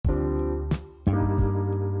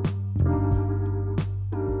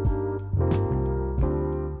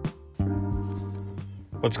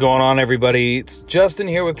What's going on, everybody? It's Justin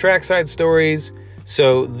here with Trackside Stories.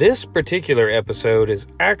 So this particular episode is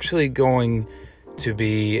actually going to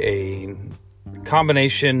be a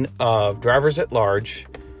combination of Drivers at Large,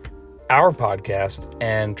 our podcast,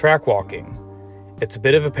 and Track Walking. It's a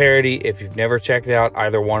bit of a parody. If you've never checked out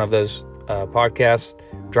either one of those podcasts,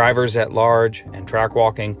 Drivers at Large and Track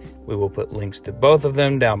Walking, we will put links to both of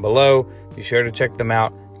them down below. Be sure to check them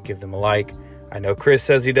out, give them a like. I know Chris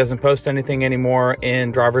says he doesn't post anything anymore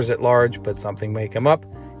in Drivers at Large, but something may come up.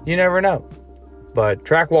 You never know. But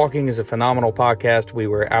Track Walking is a phenomenal podcast. We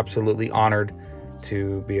were absolutely honored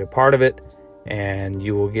to be a part of it. And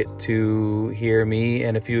you will get to hear me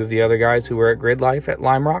and a few of the other guys who were at Gridlife at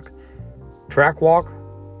Lime Rock, Track Walk,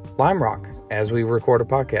 Lime Rock, as we record a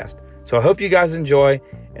podcast. So I hope you guys enjoy,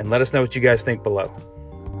 and let us know what you guys think below.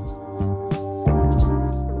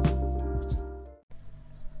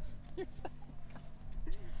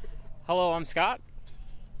 Hello, I'm Scott.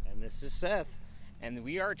 And this is Seth. And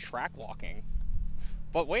we are Track Walking.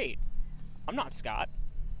 But wait, I'm not Scott.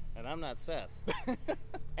 And I'm not Seth.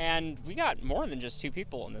 And we got more than just two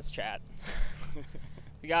people in this chat.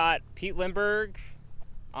 We got Pete Lindbergh.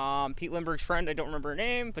 Pete Lindbergh's friend, I don't remember her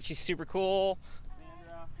name, but she's super cool.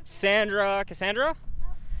 Cassandra. Cassandra?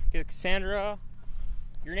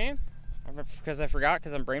 Your name? Because I forgot,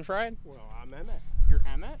 because I'm brain fried. Well, I'm Emmett. You're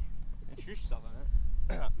Emmett? Introduce yourself, Emmett.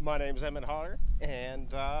 My name's Emmett Hodder, and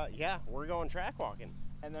yeah, we're going track walking.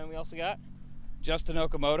 And then we also got Justin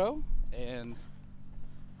Okamoto, and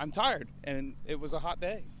I'm tired, and it was a hot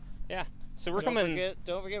day. Yeah. So we're Don't coming.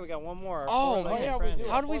 forget, we got one more. Oh, yeah, friend. we do.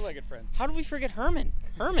 How do we? Four-legged friend. How do we forget Herman?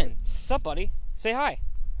 Herman, what's up, buddy? Say hi.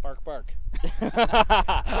 Bark, bark. The thing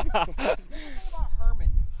about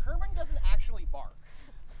Herman doesn't actually bark.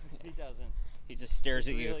 He doesn't. He just stares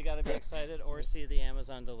at You you. really got to be excited or see the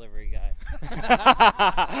Amazon delivery guy.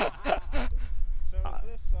 So is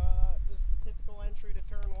this the typical entry to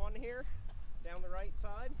turn one here, down the right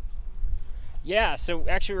side? Yeah, so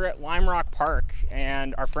actually we're at Lime Rock Park,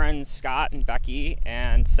 and our friends Scott and Becky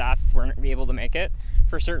and Seth weren't able to make it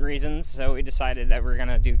for certain reasons, so we decided that we're going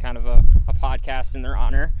to do kind of a podcast in their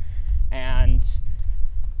honor. And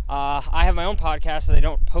I have my own podcast that I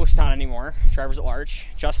don't post on anymore, Drivers at Large.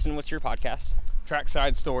 Justin, what's your podcast?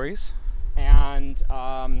 Trackside Stories. And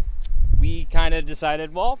we kind of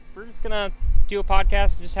decided, well, we're just going to do a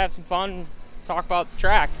podcast and just have some fun and talk about the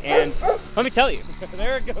track. And let me tell you.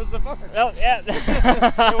 There it goes, the bark. Well, yeah.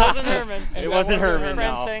 It wasn't Herman. It wasn't Herman, His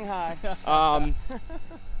friend no. saying hi.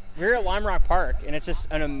 We're at Lime Rock Park, and it's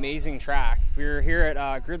just an amazing track. We were here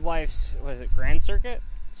at Gridlife's, what is it, Grand Circuit?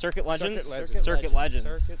 Circuit Legends? Circuit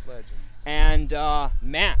Legends. And,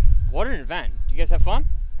 man, what an event. Do you guys have fun?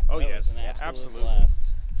 Oh, That yes. was an absolute Absolutely. blast.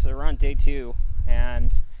 So we're on day 2,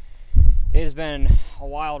 and it has been a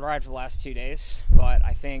wild ride for the last 2 days, but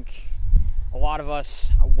I think a lot of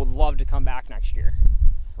us would love to come back next year,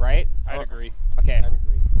 right? I'd agree. Okay. I'd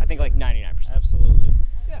agree. I think like 99%. Absolutely.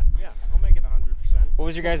 Yeah, I'll make it 100%. What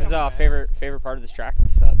was your guys' favorite part of this track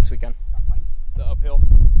this weekend? The uphill.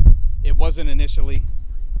 It wasn't initially,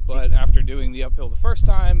 but after doing the uphill the first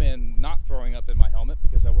time and not throwing up in my helmet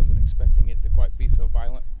because I wasn't expecting it to quite be so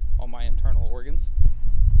violent on my internal organs,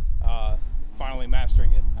 finally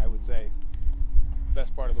mastering it, I would say,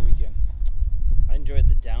 best part of the weekend. I enjoyed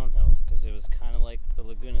the downhill because it was kind of like the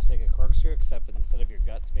Laguna Seca corkscrew, except instead of your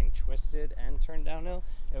guts being twisted and turned downhill,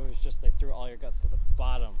 it was just they threw all your guts to the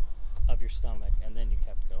bottom of your stomach, and then you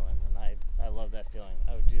kept going. And I love that feeling.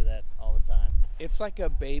 I would do that all the time. It's like a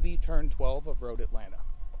baby turn 12 of Road Atlanta.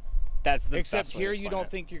 That's the Except best way to here you explain don't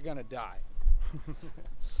it. think you're going to die.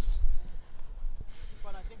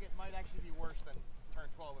 But I think it might actually be worse than turn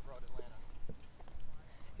 12 of Road Atlanta.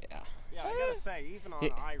 Yeah. Yeah, I gotta say, even on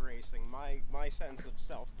iRacing, my sense of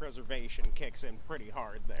self-preservation kicks in pretty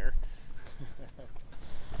hard there.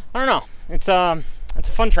 I don't know. It's a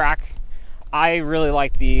fun track. I really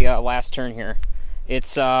like the last turn here. It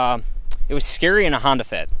was scary in a Honda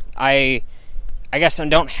Fit. I guess I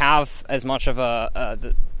don't have as much of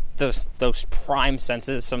those prime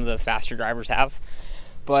senses some of the faster drivers have,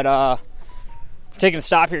 but we're taking a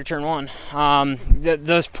stop here at turn 1.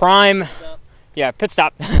 Those prime, yeah, pit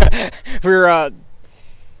stop. We're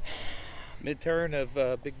Mid-turn of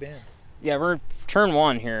Big Bend. yeah, we're turn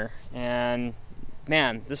 1 here, and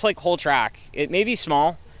man, this like whole track, it may be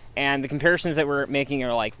small, and the comparisons that we're making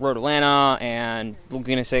are like Road Atlanta and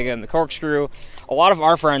Laguna Seca and the corkscrew. A lot of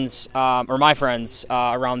our friends, or my friends,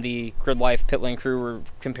 around the Gridlife pit lane crew were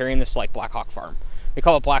comparing this to like Black Hawk Farm. We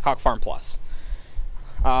call it Black Hawk Farm Plus.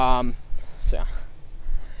 So yeah.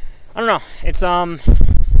 I don't know. It's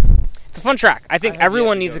a fun track. I think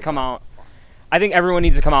everyone needs to come out. I think everyone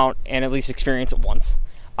needs to come out and at least experience it once.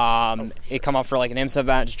 They come up for like an IMSA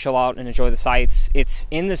event to chill out and enjoy the sights. It's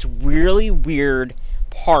in this really weird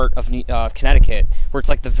part of Connecticut where it's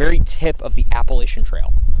like the very tip of the Appalachian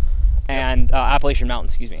Trail and Appalachian Mountain,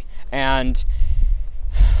 excuse me. And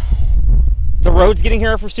the roads getting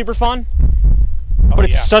here are super fun, but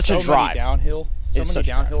it's such a drive. So many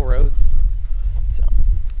downhill roads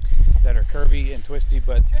that are curvy and twisty,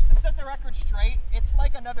 but Just to set the record straight, it's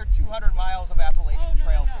like another 200 miles of Appalachian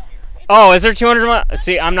Trail from here. Oh, is there 200 miles?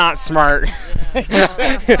 See, I'm not smart.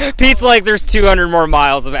 Pete's like, there's 200 more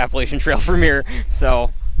miles of Appalachian Trail from here,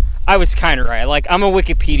 so I was kind of right. Like, I'm a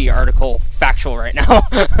Wikipedia article factual right now.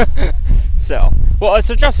 So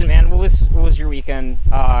Justin, man, what was your weekend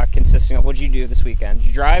consisting of? What did you do this weekend? Did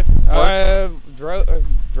you drive?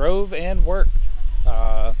 Drove and worked.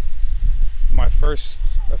 My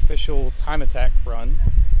first official time attack run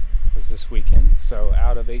was this weekend, so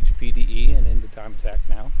out of HPDE and into time attack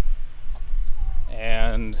now.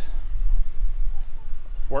 And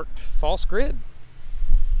worked false grid.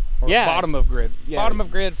 Or bottom of grid. Yeah. Bottom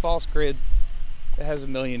of grid, false grid. It has a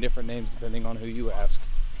million different names depending on who you ask.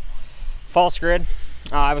 False grid.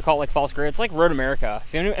 I would call it like false grid. It's like Road America.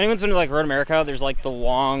 If anyone's been to like Road America, there's like the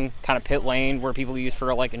long kind of pit lane where people use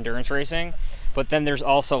for like endurance racing. But then there's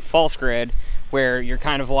also false grid where you're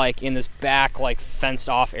kind of like in this back like fenced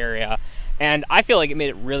off area. And I feel like it made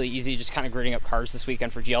it really easy just kind of gridding up cars this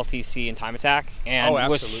weekend for GLTC and time attack. And it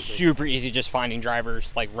was super easy just finding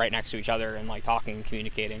drivers like right next to each other and like talking and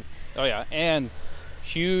communicating. Oh yeah, and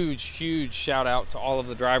huge shout out to all of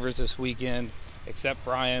the drivers this weekend, except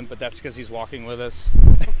Brian, but that's because he's walking with us.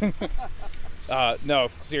 No,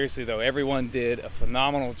 seriously though, everyone did a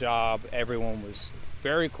phenomenal job. Everyone was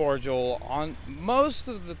very cordial, on most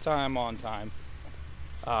of the time on time.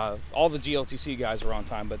 All the GLTC guys were on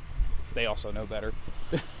time, but they also know better.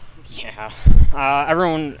 Yeah.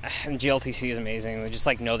 Everyone in GLTC is amazing. They just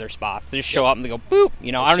like know their spots. They just show up and they go boop.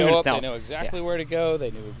 You know, I don't even tell. They know exactly where to go.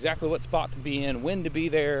 They knew exactly what spot to be in, when to be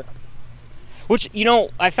there. Which, you know,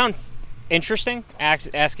 I found interesting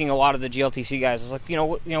asking a lot of the GLTC guys. I was like,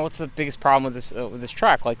 what's the biggest problem with this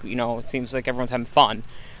track? Like, you know, it seems like everyone's having fun.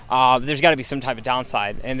 There's got to be some type of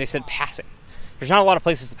downside. And they said passing. There's not a lot of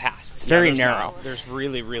places to pass. It's very narrow. There's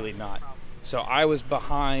really not. So I was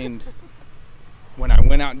behind, when I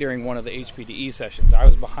went out during one of the HPDE sessions, I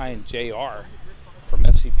was behind JR from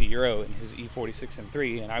FCP Euro in his E46 and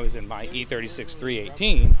 3, and I was in my E36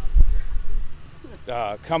 318,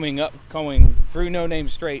 coming through No Name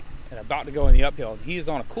Straight and about to go in the uphill. He's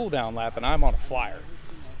on a cool down lap and I'm on a flyer.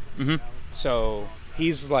 Mm-hmm. So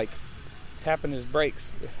he's like tapping his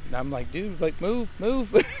brakes. And I'm like, dude, like move.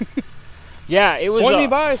 Yeah, it was. Point me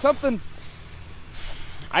by something.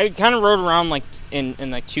 I kind of rode around like in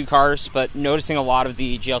like two cars, but noticing a lot of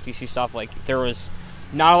the GLTC stuff, like there was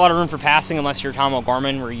not a lot of room for passing unless you're Tom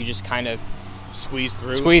O'Gorman, where you just kind of squeeze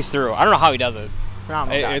through. I don't know how he does it.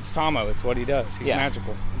 It's Tomo. It's what he does. He's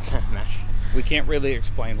magical. Magic. We can't really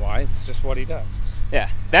explain why. It's just what he does. Yeah,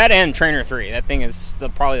 that and Trainer 3. That thing is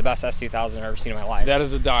probably the best S2000 I've ever seen in my life. That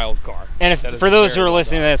is a dialed car. And for those who are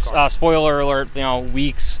listening to this, spoiler alert, you know,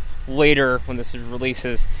 weeks later when this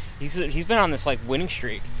releases, he's been on this like winning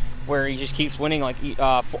streak where he just keeps winning like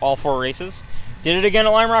all four races. Did it again at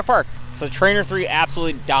Lime Rock Park. So Trainer 3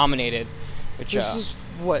 absolutely dominated. Which this is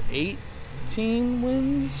what, 18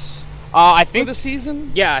 wins? I think for the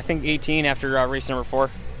season. Yeah, I think 18 after race number 4.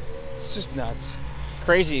 It's just nuts,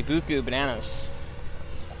 crazy, buku bananas.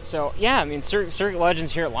 So yeah, I mean, circuit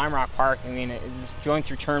legends here at Lime Rock Park. I mean, it's going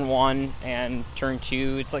through turn 1 and turn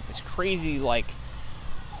 2. It's like this crazy, like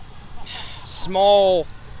small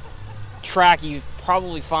track you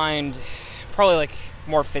probably find like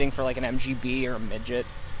more fitting for like an MGB or a midget.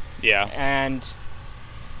 Yeah. And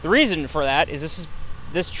the reason for that is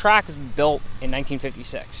this track was built in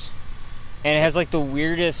 1956, and it has like the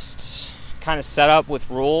weirdest kind of setup with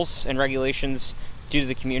rules and regulations due to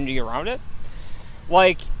the community around it.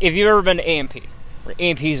 Like, if you've ever been to AMP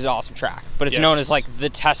is an awesome track, but it's known as like the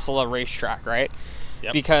Tesla racetrack, right?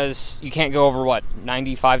 Yep. Because you can't go over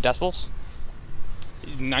 95 decibels.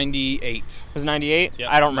 98. Was it 98? Yep,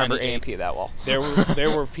 I don't remember 98. AMP that well. There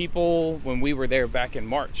were people when we were there back in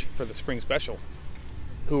March for the spring special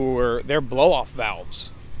who were, their blow-off valves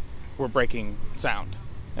were breaking sound,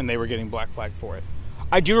 and they were getting black flagged for it.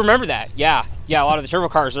 I do remember that. Yeah. A lot of the turbo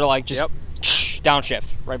cars are like just downshift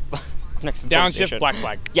right next to the downshift, black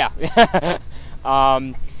flag. Yeah.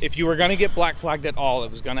 If you were going to get black flagged at all,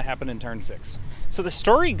 it was going to happen in turn 6. So the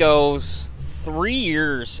story goes 3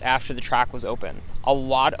 years after the track was open, a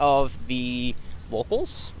lot of the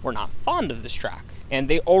locals were not fond of this track, and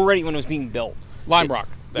they already, when it was being built, Lime Rock.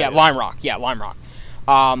 Lime Rock.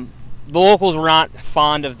 the locals were not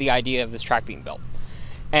fond of the idea of this track being built.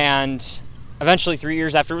 And eventually, 3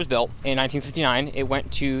 years after it was built, in 1959, it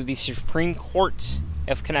went to the Supreme Court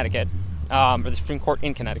of Connecticut, or the Supreme Court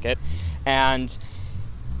in Connecticut, and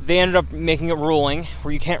they ended up making a ruling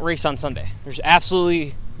where you can't race on Sunday. There's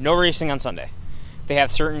absolutely no racing on Sunday. They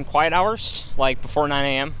have certain quiet hours, like before 9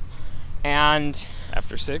 a.m., and...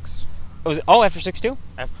 After 6? After 6 too?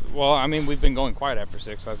 Well, I mean, we've been going quiet after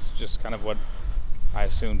 6. That's just kind of what I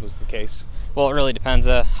assumed was the case. Well, it really depends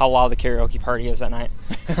how loud the karaoke party is that night.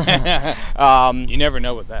 You never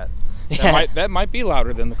know with that. That might be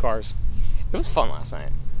louder than the cars. It was fun last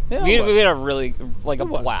night. Yeah, we had a really, a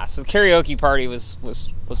blast. The karaoke party was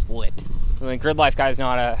lit. The Gridlife guys know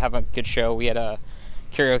how to have a good show. We had a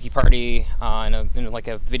karaoke party in like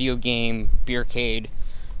a video game beercade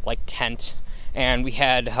tent. And we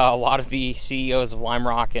had a lot of the CEOs of Lime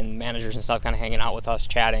Rock and managers and stuff kind of hanging out with us,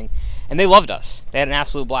 chatting, and they loved us. They had an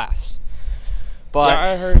absolute blast. But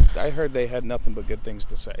yeah, I heard they had nothing but good things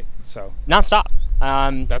to say. So nonstop.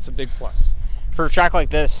 That's a big plus for a track like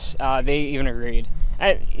this. They even agreed.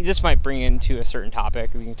 This might bring into a certain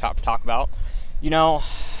topic we can talk about.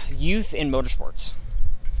 Youth in motorsports.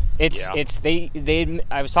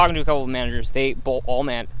 I was talking to a couple of managers. They both all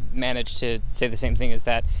managed to say the same thing: is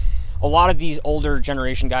that a lot of these older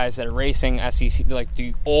generation guys that are racing SCC, like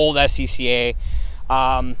the old SCCA,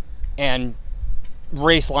 and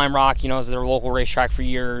race Lime Rock, as their local racetrack for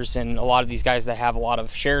years, and a lot of these guys that have a lot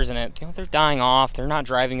of shares in it, they're dying off. They're not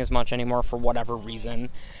driving as much anymore for whatever reason.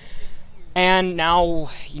 And now,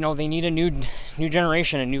 they need a new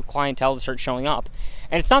generation, a new clientele to start showing up.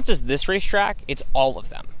 And it's not just this racetrack; it's all of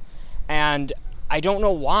them. And I don't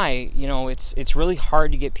know why. It's really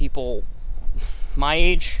hard to get people my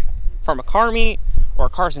age from a car meet or a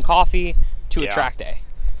Cars and Coffee to a track day.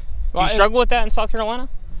 Do you struggle with that in South Carolina?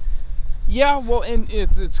 Yeah, well, and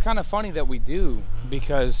it's kind of funny that we do,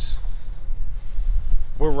 because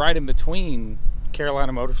we're right in between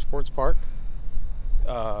Carolina Motorsports Park,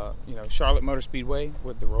 Charlotte Motor Speedway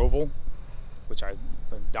with the Roval, which I've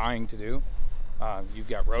been dying to do. You've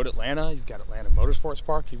got Road Atlanta, you've got Atlanta Motorsports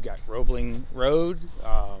Park, you've got Roebling Road.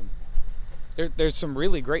 There's some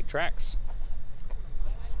really great tracks,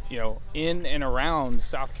 in and around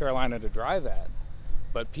South Carolina to drive at.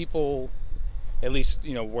 But people, at least,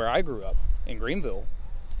 where I grew up in Greenville,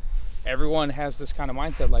 everyone has this kind of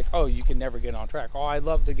mindset like, oh, you can never get on track. Oh, I'd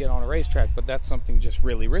love to get on a racetrack, but that's something just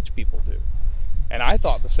really rich people do. And I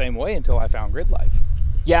thought the same way until I found Gridlife.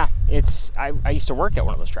 Yeah, I used to work at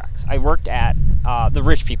one of those tracks. I worked at the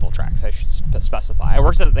rich people tracks, I should specify. I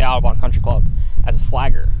worked at the Audubon Country Club as a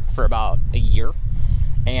flagger for about a year,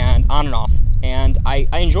 and on and off. And I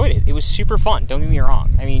enjoyed it. It was super fun, don't get me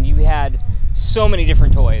wrong. I mean, you had so many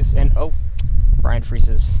different toys. And, Brian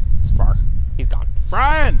freezes his far. He's gone.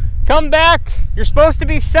 Brian! Come back! You're supposed to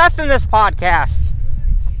be Seth in this podcast.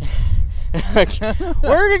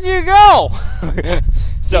 Where did you go?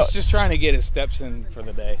 So he's just trying to get his steps in for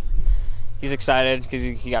the day. He's excited because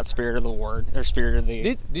he got Spirit of the Award, or Spirit of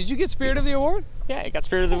the... Did you get Spirit of the Award? Yeah, he got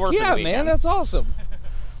Spirit of the Award for the weekend. Yeah, man, that's awesome.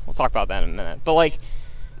 We'll talk about that in a minute. But,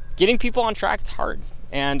 getting people on track, it's hard.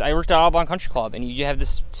 And I worked at Audubon Country Club, and you have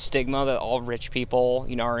this stigma that all rich people,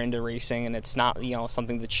 are into racing, and it's not,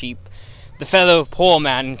 something the fellow poor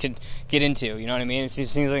man could get into, you know what I mean? It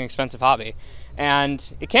seems like an expensive hobby.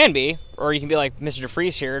 And it can be, or you can be like Mr.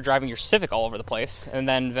 DeFreeze here, driving your Civic all over the place, and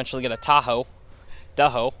then eventually get a Tahoe. The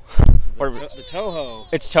Toho.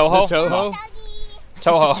 It's Toho? The Toho?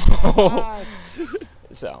 Toho.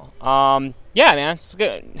 So, yeah, man, it's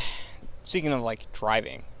good. Speaking of,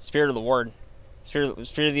 driving, Spirit of the Award. Spirit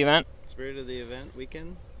of the event? Spirit of the event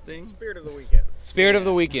weekend thing? Spirit of the weekend. Spirit of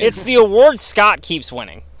the weekend. It's the award Scott keeps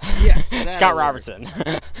winning. Yes. Scott award. Robertson.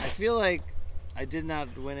 I feel like I did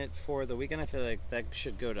not win it for the weekend. I feel like that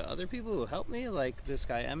should go to other people who helped me, like this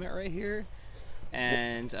guy Emmett right here,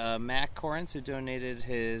 and Matt Corrence, who donated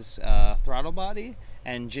his throttle body,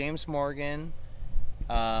 and James Morgan,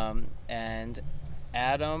 and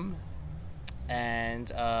Adam,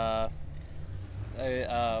 and oh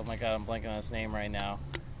my god, I'm blanking on his name right now.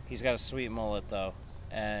 He's got a sweet mullet though.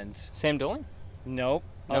 And Sam Dooling? Nope.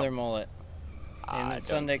 Other mullet. In the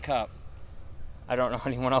Sunday Cup. I don't know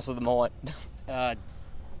anyone else with a mullet.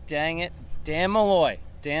 Dang it. Dan Malloy.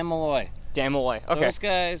 Okay. Those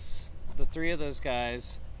guys, the three of those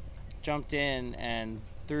guys, jumped in and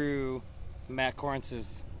threw Matt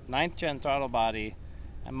Corrence's 9th gen throttle body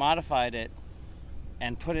and modified it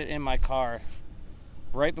and put it in my car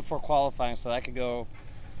right before qualifying so that I could go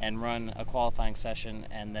and run a qualifying session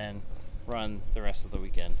and then run the rest of the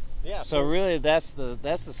weekend. Yeah. So really, that's the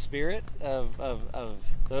spirit of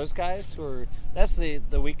those guys who are. That's the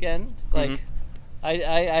weekend. Like,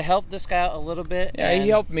 I helped this guy out a little bit. Yeah, he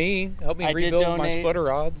helped me rebuild my splitter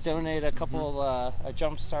rods. Donate a couple a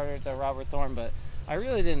jump starter to Robert Thorne, but I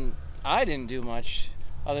really didn't. I didn't do much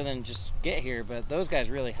other than just get here. But those guys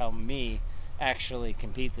really helped me actually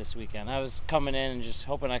compete this weekend. I was coming in and just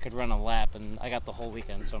hoping I could run a lap, and I got the whole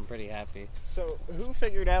weekend, so I'm pretty happy. So who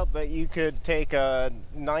figured out that you could take a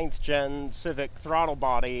 9th gen Civic throttle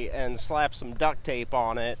body and slap some duct tape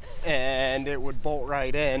on it and it would bolt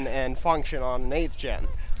right in and function on an 8th gen?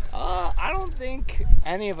 I don't think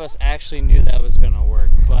any of us actually knew that was going to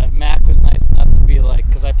work, but Mac was nice enough to be like,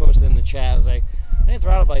 because I posted in the chat, I was like, I need a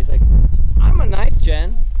throttle body. He's like, I'm a 9th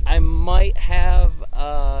gen. I might have,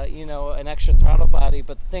 an extra throttle body,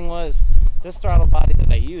 but the thing was, this throttle body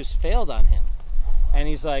that I used failed on him. And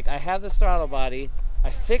he's like, I have this throttle body,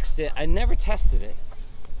 I fixed it, I never tested it.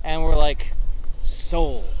 And we're like,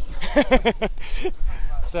 sold.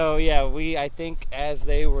 So yeah, I think as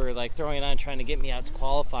they were like throwing it on, trying to get me out to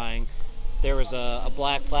qualifying, there was a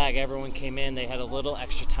black flag. Everyone came in, they had a little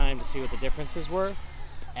extra time to see what the differences were.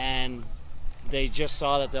 And they just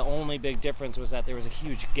saw that the only big difference was that there was a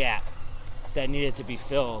huge gap that needed to be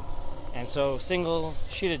filled. And so single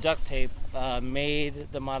sheet of duct tape made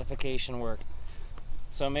the modification work.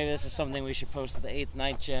 So maybe this is something we should post to the 8th,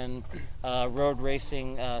 9th gen road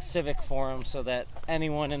racing Civic forum so that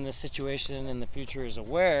anyone in this situation in the future is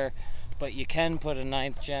aware, but you can put a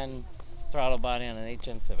 9th gen throttle body on an 8th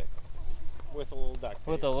gen Civic. With a little duct tape.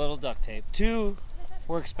 With a little duct tape. 2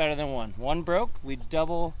 works better than 1. 1 broke, we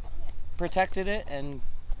double protected it and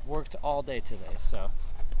worked all day today. So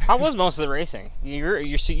how was most of the racing?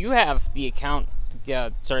 You have the account,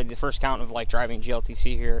 the first count of like driving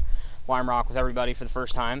GLTC here, Lime Rock with everybody for the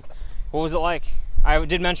first time. What was it like? I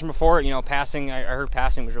did mention before, passing. I heard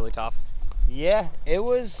passing was really tough. Yeah, it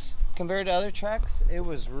was, compared to other tracks, it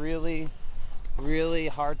was really, really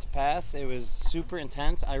hard to pass. It was super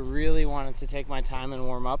intense. I really wanted to take my time and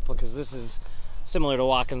warm up because this is similar to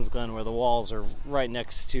Watkins Glen where the walls are right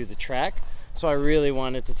next to the track. So I really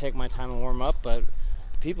wanted to take my time and warm up, but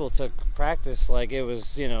people took practice like it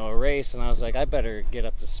was, a race, and I was like, I better get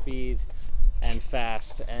up to speed and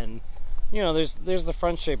fast. And, there's the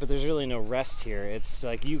front straight, but there's really no rest here. It's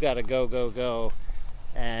like you got to go.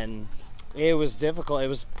 And it was difficult. It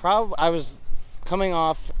was I was coming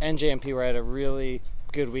off NJMP where I had a really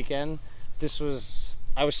good weekend.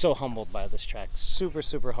 I was so humbled by this track. Super,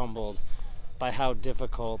 super humbled by how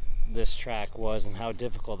difficult this track was and how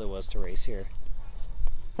difficult it was to race here.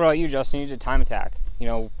 What about you, Justin? You did Time Attack.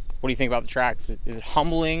 What do you think about the track? Is it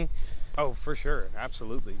humbling? Oh, for sure.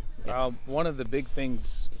 Absolutely. Yeah. One of the big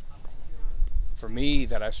things for me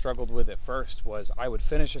that I struggled with at first was I would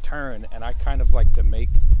finish a turn and I kind of like to make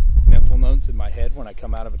mental notes in my head when I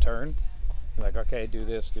come out of a turn. Like, okay, do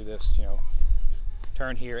this,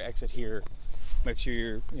 turn here, exit here, make sure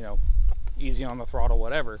you're, easy on the throttle,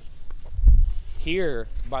 whatever. Here,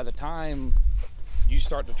 by the time you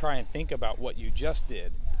start to try and think about what you just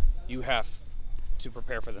did, you have to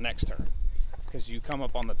prepare for the next turn because you come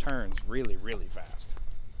up on the turns really, really fast.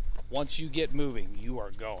 Once you get moving, you are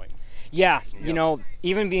going. Yeah,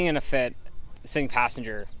 even being in a fit, sitting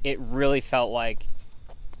passenger, it really felt like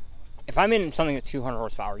if I'm in something at 200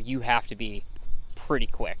 horsepower, you have to be pretty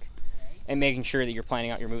quick and making sure that you're planning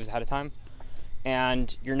out your moves ahead of time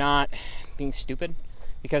and you're not being stupid.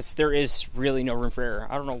 Because there is really no room for error.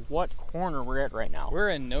 I don't know what corner we're at right now.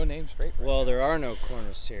 We're in no name straight. Well, there are no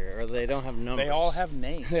corners here, or they don't have numbers. They all have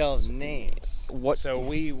names. They all have names. So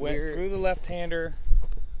we went through the left-hander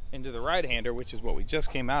into the right-hander, which is what we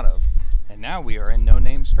just came out of. And now we are in no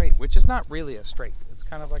name straight, which is not really a straight. It's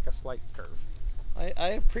kind of like a slight curve. I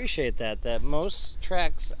appreciate that most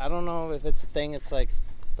tracks, I don't know if it's a thing, it's like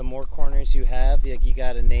the more corners you have, like you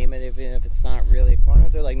got to name it even if it's not really a corner.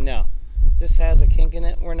 They're like, no. This has a kink in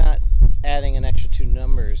it. We're not adding an extra 2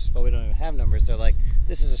 numbers, but we don't even have numbers. They're like,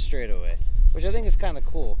 this is a straightaway, which I think is kind of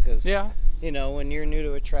cool because, when you're new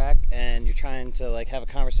to a track and you're trying to like have a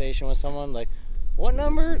conversation with someone, like, what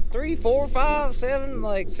number? 3, 4, 5, 7,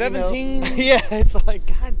 like 17. Yeah, it's like,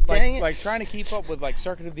 God dang it. Like trying to keep up with like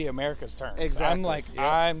Circuit of the Americas turns. Exactly. I'm like,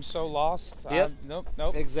 I'm so lost. Yep.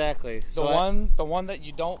 Nope. Exactly. The one that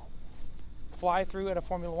you don't fly through at a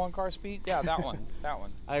Formula 1 car speed? Yeah, that one.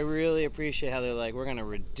 I really appreciate how they're like, we're going to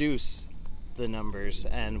reduce the numbers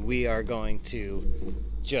and we are going to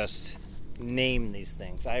just name these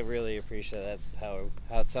things. I really appreciate that's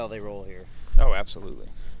how they roll here. Oh, absolutely.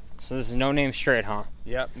 So this is no name straight, huh?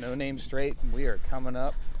 Yep, no name straight. We are coming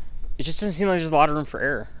up. It just doesn't seem like there's a lot of room for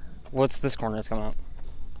error. What's this corner that's coming up?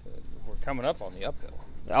 We're coming up on the uphill.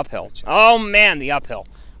 The uphill. Oh man, the uphill.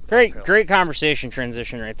 Great conversation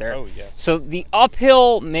transition right there. Oh, yes. So the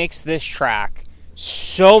uphill makes this track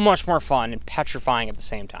so much more fun and petrifying at the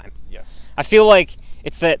same time. Yes. I feel like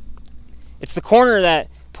it's the corner that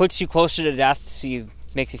puts you closer to death, so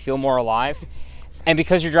makes you feel more alive. And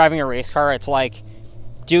because you're driving a race car, it's like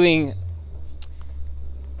doing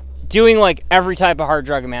like every type of hard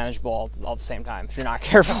drug imaginable all at the same time if you're not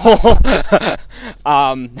careful.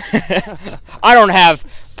 I don't have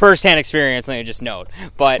first-hand experience, let me just note.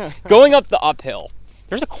 But going up the uphill,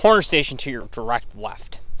 there's a corner station to your direct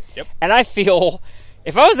left. Yep. And I feel,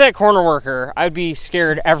 if I was that corner worker, I'd be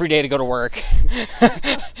scared every day to go to work.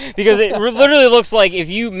 Because it literally looks like if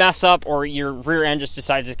you mess up or your rear end just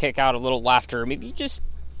decides to kick out a little left, or maybe you just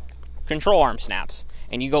control arm snaps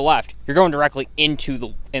and you go left, you're going directly into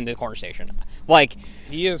the corner station. Like,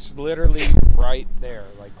 he is literally right there.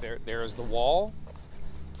 Like, there is the wall,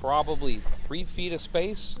 probably 3 feet of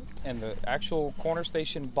space, and the actual corner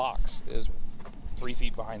station box is 3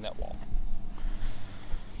 feet behind that wall.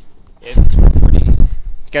 It's pretty. You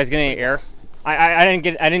guys get any air? I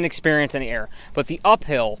didn't experience any air, but the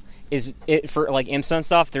uphill is it for like IMSA and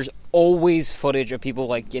stuff. There's always footage of people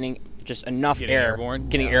like getting just enough air,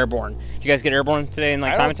 getting airborne. Did you guys get airborne today in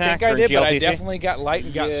like Time Attack I or did, GLTC? but I definitely got light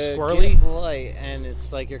and got You squirrely. get light, and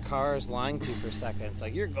it's like your car is lying to you for a second. It's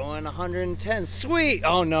like, you're going 110. Sweet!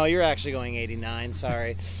 Oh, no, you're actually going 89.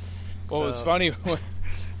 Sorry. What was funny was,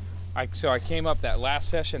 I came up that last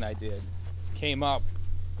session I did. Came up,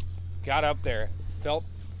 got up there, felt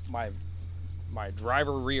my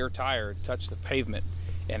driver rear tire touch the pavement,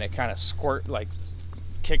 and it kind of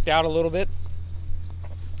kicked out a little bit.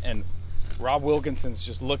 And Rob Wilkinson's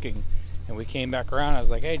just looking, and we came back around. I was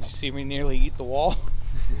like, "Hey, did you see me nearly eat the wall?"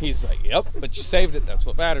 He's like, "Yep, but you saved it. That's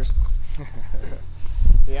what matters."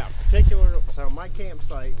 Yeah, so my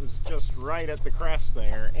campsite was just right at the crest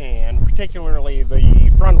there, and particularly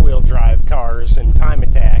the front-wheel drive cars in Time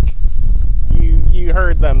Attack, you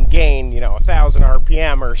heard them gain, 1,000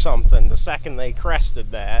 RPM or something the second they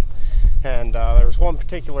crested that. And there was one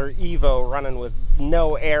particular Evo running with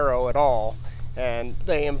no aero at all, and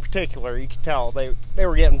they in particular, you could tell, they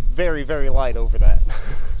were getting very, very light over that.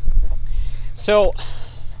 So,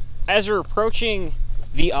 as we're approaching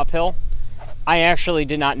the uphill, I actually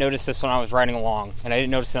did not notice this when I was riding along, and I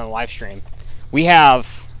didn't notice it on the live stream. We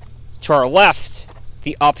have, to our left,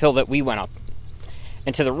 the uphill that we went up.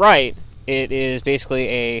 And to the right, it is basically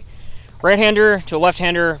a right-hander to a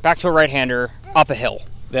left-hander, back to a right-hander, up a hill.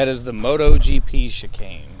 That is the MotoGP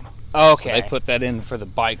chicane. Okay. So they put that in for the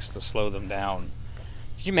bikes to slow them down.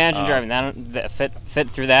 Could you imagine driving that fit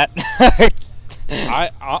through that?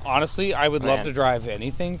 I honestly, I would love Man. to drive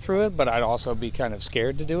anything through it, but I'd also be kind of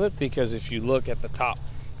scared to do it because if you look at the top,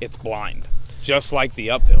 it's blind, just like the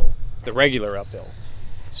uphill, the regular uphill.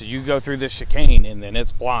 So you go through this chicane and then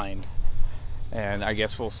it's blind, and I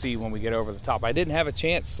guess we'll see when we get over the top. I didn't have a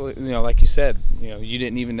chance, like you said, you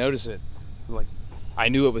didn't even notice it. Like, I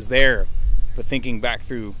knew it was there, but thinking back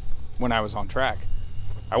through when I was on track,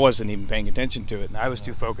 I wasn't even paying attention to it, and I was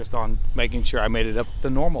too focused on making sure I made it up the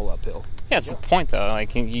normal uphill. Yeah, that's the point, though.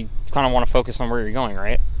 Like, you kind of want to focus on where you're going,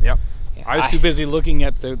 right? Yep. Yeah, I was too busy looking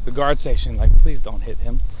at the guard station, like, please don't hit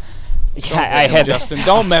him. Yeah, Justin,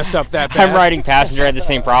 don't mess up that bad. I'm riding passenger. I had the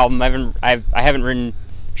same problem. I haven't ridden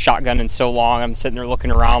shotgun in so long. I'm sitting there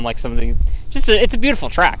looking around like something. It's a beautiful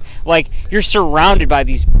track. Like, you're surrounded by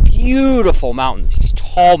these beautiful mountains, these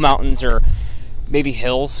tall mountains, or maybe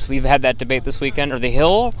hills. We've had that debate this weekend. Are they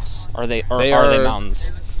hills? Are they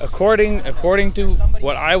mountains? According to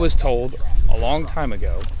what I was told a long time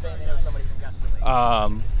ago,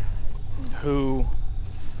 who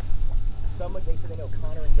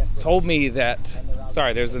told me that.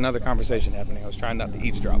 Sorry, there's another conversation happening. I was trying not to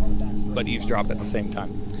eavesdrop, but eavesdrop at the same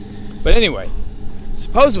time. But anyway,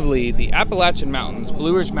 supposedly the Appalachian Mountains,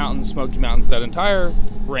 Blue Ridge Mountains, Smoky Mountains, that entire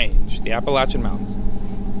range, the Appalachian Mountains,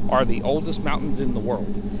 are the oldest mountains in the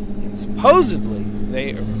world. And supposedly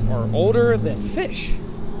they are older than fish,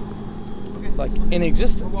 like in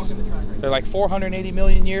existence. They're like 480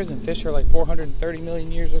 million years, and fish are like 430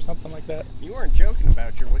 million years or something like that. You weren't joking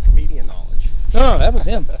about your Wikipedia knowledge. No, that was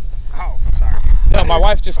him. Oh, sorry. No, my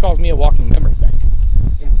wife just calls me a walking memory bank.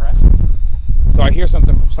 Impressive. So I hear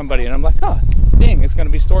something from somebody, and I'm like, oh, dang, it's going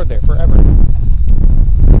to be stored there forever.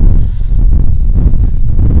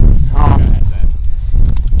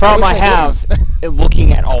 Problem I have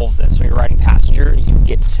looking at all of this when you're riding passenger is you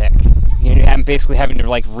get sick. I'm basically having to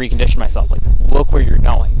like recondition myself. Like, look where you're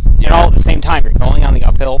going, and all at the same time you're going on the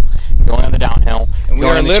uphill, you're going on the downhill, And we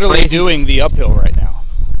are literally doing the uphill right now.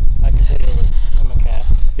 I can feel it on the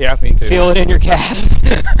cast. Yeah, me too. Feel it in your calves.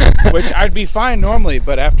 Which I'd be fine normally,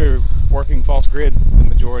 but after working false grid the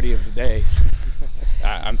majority of the day,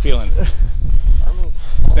 I'm feeling it.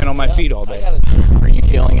 Been on my feet all day. Are you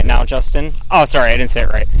feeling it now, Justin? Oh, sorry, I didn't say it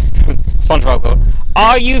right. SpongeBob quote.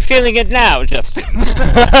 Are you feeling it now, Justin?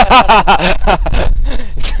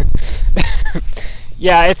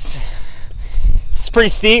 Yeah, it's pretty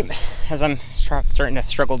steep as I'm starting to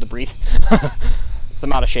struggle to breathe. So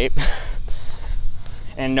I'm out of shape.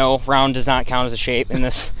 And no, round does not count as a shape in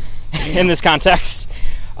this in this context.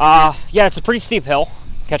 Yeah, it's a pretty steep hill.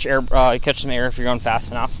 Catch some air if you're going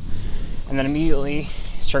fast enough, and then immediately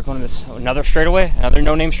start going to this another straightaway, another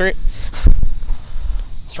no-name straight.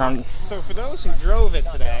 So for those who drove it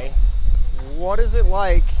today, what is it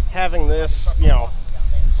like having this,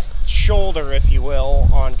 shoulder, if you will,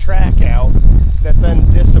 on track out that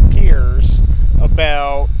then disappears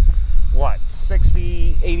about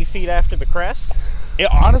 60, 80 feet after the crest?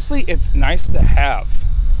 Honestly, it's nice to have,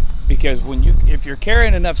 because if you're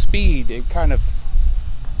carrying enough speed, it kind of,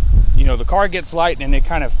 the car gets light and it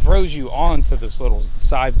kind of throws you onto this little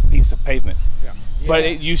side piece of pavement. Yeah.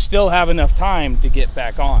 But you still have enough time to get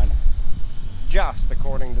back on. Just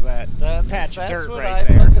according to that patch of That's dirt what right I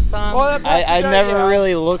there. focused on. Well, that patch of I dirt, never yeah.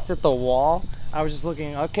 really looked at the wall. I was just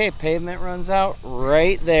looking, okay, pavement runs out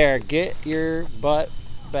right there. Get your butt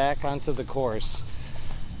back onto the course.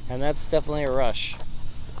 And that's definitely a rush.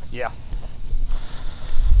 Yeah.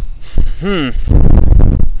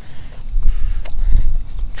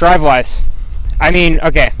 Drive-wise, I mean,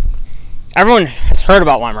 okay, everyone has heard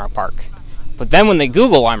about Lime Rock Park, but then when they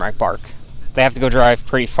Google Lime Rock Park, they have to go drive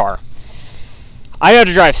pretty far. I had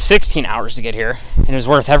to drive 16 hours to get here, and it was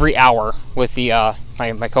worth every hour with the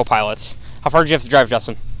my co-pilots. How far did you have to drive,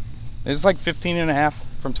 Justin? It's like 15 and a half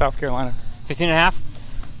from South Carolina. 15 and a half?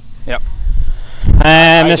 Yep.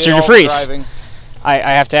 And I Mr. did all the DeFries, driving. I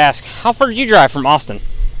have to ask, how far did you drive from Austin?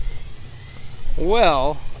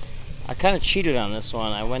 Well, I kind of cheated on this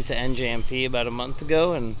one. I went to NJMP about a month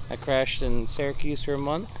ago, and I crashed in Syracuse for a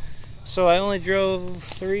month. So I only drove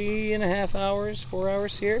 3.5 hours, 4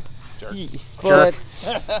 hours here. Jerk. But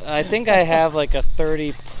I think I have like a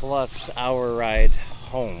 30-plus hour ride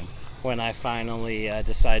home when I finally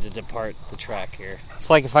decide to depart the track here. It's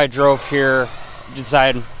like if I drove here,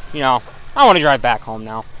 decided, I want to drive back home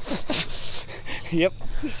now. Yep.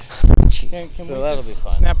 Jeez. So we that'll just be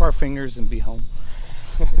fun. Snap our fingers and be home.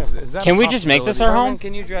 Is that Can a we just make this our possibility? home?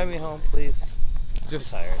 Can you drive me home, please?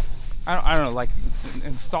 Just I'm tired. I don't know, like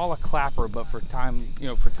install a clapper, but for time,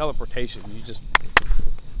 for teleportation,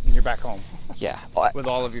 and you're back home Yeah. with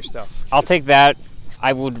all of your stuff. I'll take that.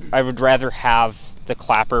 I would rather have the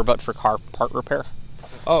clapper, but for car part repair.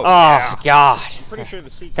 Oh, Oh God! I'm pretty sure the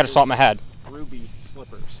seat Gotta swap my head. ruby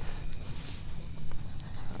slippers.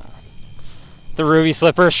 The ruby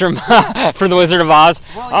slippers from from the Wizard of Oz.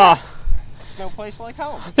 Well, yeah. There's no place like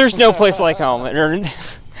home. There's no place like home.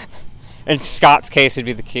 In Scott's case, it'd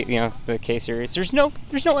be the K series. There's no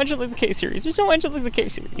engine like the K series. There's no engine like the K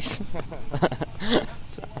series.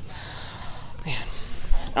 So,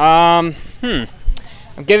 man.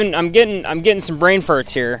 I'm getting some brain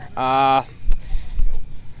farts here. What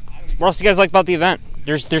else do you guys like about the event?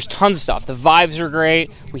 There's tons of stuff. The vibes are great.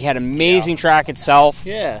 We had amazing track itself.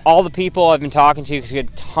 Yeah. All the people I've been talking to, because we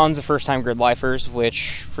had tons of first-time Gridlifers,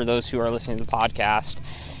 which, for those who are listening to the podcast,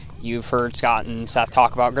 you've heard Scott and Seth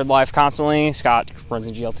talk about Gridlife constantly. Scott runs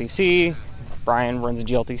in GLTC. Brian runs in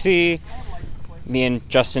GLTC. Me and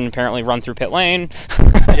Justin apparently run through pit lane.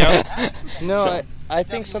 Yep. No, So- I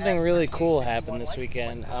think something really cool happened this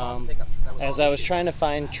weekend. As I was trying to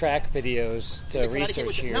find track videos to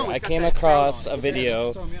research here, I came across a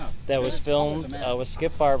video that was filmed with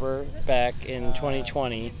Skip Barber back in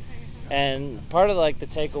 2020, and part of the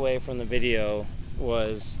takeaway from the video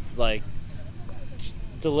was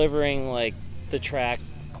delivering the track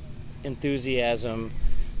enthusiasm,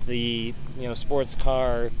 the sports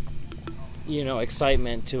car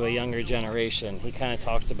excitement to a younger generation. He kind of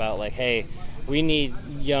talked about hey, we need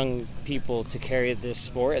young people to carry this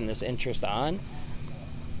sport and this interest on,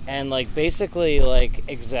 and basically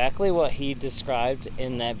exactly what he described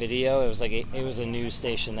in that video. It was it was a news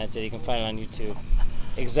station that did. You can find it on YouTube.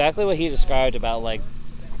 Exactly what he described about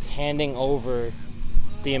handing over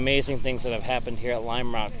the amazing things that have happened here at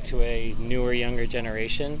Lime Rock to a newer, younger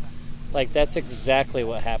generation. That's exactly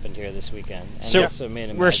what happened here this weekend. And So, that's what made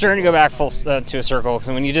it we're starting to go magical. back full to a circle,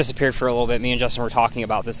 because when you disappeared for a little bit, me and Justin were talking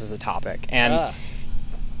about this as a topic. And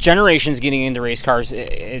generations getting into race cars,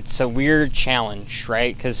 it's a weird challenge,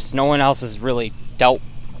 right? Because no one else has really dealt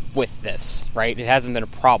with this, right? It hasn't been a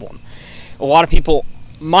problem. A lot of people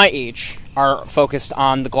my age are focused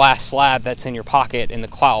on the glass slab that's in your pocket in the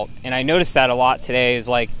clout. And I noticed that a lot today. Is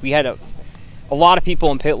like we had a lot of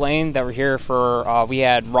people in pit lane that were here for, we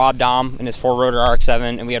had Rob Dom in his 4-rotor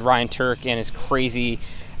RX-7, and we had Ryan Turk in his crazy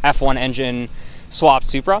F1 engine swapped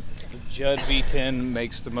Supra. Judd V10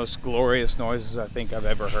 makes the most glorious noises I think I've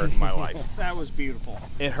ever heard in my life. That was beautiful.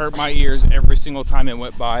 It hurt my ears every single time it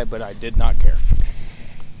went by, but I did not care.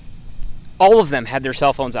 All of them had their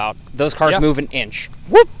cell phones out. Those cars move an inch.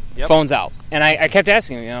 Whoop! Yep. Phones out. And I kept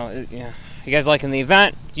asking them, you guys liking the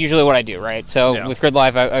event? Usually what I do, right? So with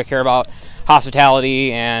Gridlife, I care about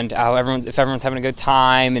hospitality and how if everyone's having a good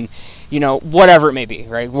time and, whatever it may be,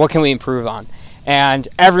 right? What can we improve on? And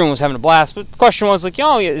everyone was having a blast. But the question was like,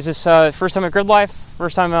 is this first time at Gridlife?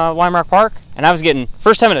 First time at Lime Rock Park? And I was getting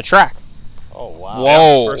first time at a track. Oh, wow.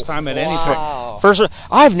 Whoa. First time at any track. First,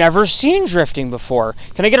 I've never seen drifting before.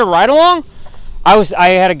 Can I get a ride along? I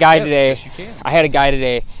had a guy today. Yes, you can. I had a guy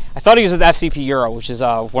today. I thought he was with FCP Euro, which is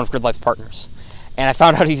one of Gridlife's partners. And I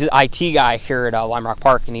found out he's an IT guy here at Lime Rock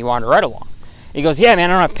Park, and he wanted to ride along. He goes, yeah, man,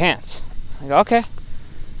 I don't have pants. I go, okay.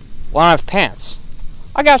 Well, I don't have pants.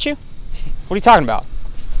 I got you. What are you talking about?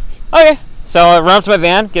 Okay. So I run up to my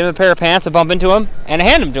van, give him a pair of pants, I bump into him, and I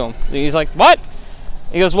hand them to him. He's like, what?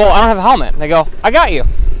 He goes, well, I don't have a helmet. And I go, I got you.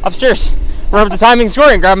 Upstairs. Run up to timing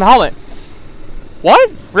scoring, grab him a helmet.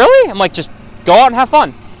 What? Really? I'm like, just go out and have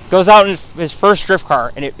fun. Goes out in his first drift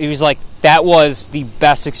car, and it was like, that was the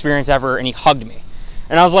best experience ever, and he hugged me.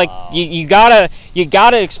 And I was like, you gotta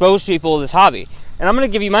expose people to this hobby. And I'm gonna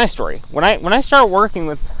give you my story. When I started working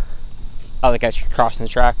with, the guy's crossing the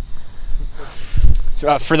track.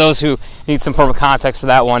 For those who need some form of context for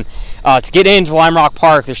that one, to get into Lime Rock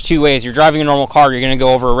Park, there's two ways. You're driving a normal car, you're gonna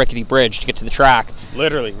go over a rickety bridge to get to the track.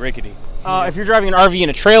 Literally rickety. If you're driving an RV in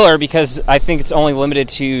a trailer, because I think it's only limited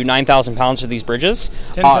to 9,000 pounds for these bridges.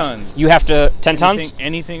 10 tons. You have to, 10 tons?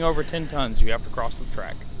 Anything over 10 tons, you have to cross the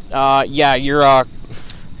track. You're,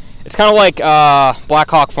 it's kind of like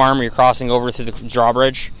Black Hawk Farm where you're crossing over through the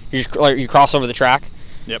drawbridge. You cross over the track.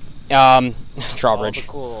 Yep. Drawbridge. All the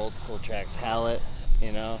cool old school tracks, Hallett,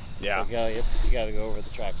 Yeah. So you got to go over the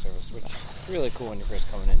track service, which is really cool when you're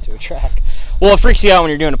first coming into a track. Well, it freaks you out when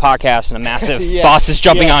you're doing a podcast and a massive bus is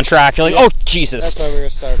jumping on track. You're like, oh, Jesus. That's why we were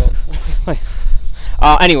startled.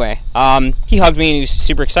 Anyway, he hugged me and he was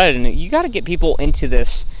super excited. And you got to get people into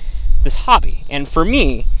this hobby. And for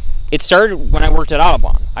me, it started when I worked at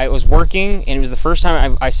Autobahn. I was working, and it was the first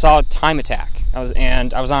time I saw Time Attack. I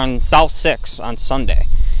was on South 6 on Sunday.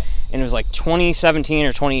 And it was like 2017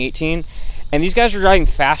 or 2018. And these guys were driving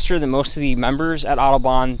faster than most of the members at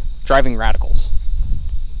Autobahn driving Radicals.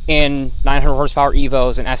 In 900 horsepower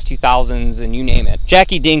Evos and S2000s and you name it.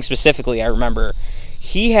 Jackie Ding specifically, I remember,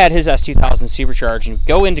 he had his S2000 supercharged and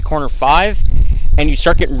go into corner 5 and you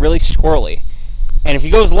start getting really squirrely. And if he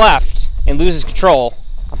goes left and loses control,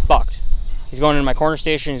 I'm fucked. He's going into my corner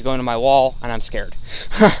station, he's going to my wall, and I'm scared.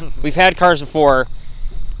 We've had cars before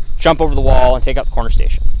jump over the wall and take out the corner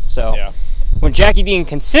station. So when Jackie Dean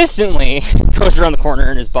consistently goes around the corner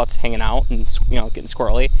and his butt's hanging out and getting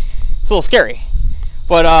squirrely, it's a little scary.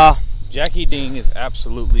 But Jackie Ding is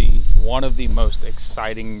absolutely one of the most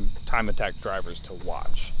exciting Time Attack drivers to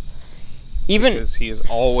watch. Because he is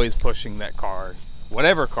always pushing that car,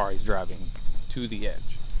 whatever car he's driving, to the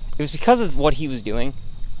edge. It was because of what he was doing.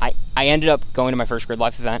 I ended up going to my first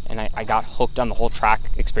Gridlife event, and I got hooked on the whole track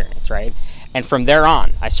experience, right? And from there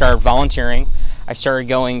on, I started volunteering. I started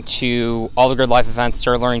going to all the Gridlife events,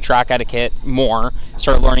 started learning track etiquette more,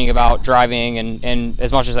 started learning about driving and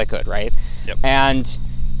as much as I could, right? Yep. And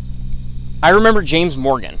I remember James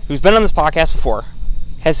Morgan, who's been on this podcast before,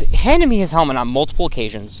 has handed me his helmet on multiple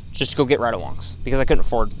occasions just to go get ride-alongs because I couldn't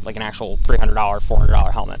afford like an actual $300,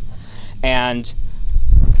 $400 helmet. And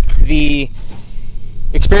the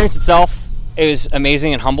experience itself is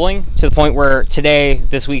amazing and humbling to the point where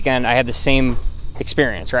this weekend, I had the same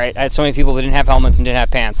experience, right? I had so many people that didn't have helmets and didn't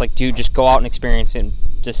have pants. Like, dude, just go out and experience it and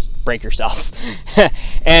just break yourself.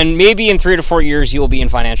 And maybe in 3 to 4 years, you will be in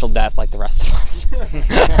financial debt like the rest of us.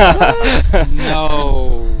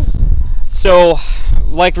 No. So,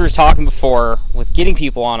 like we were talking before, with getting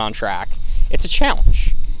people on track, it's a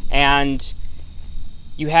challenge. And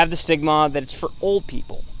you have the stigma that it's for old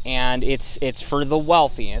people. And it's for the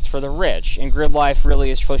wealthy, and it's for the rich. And Gridlife really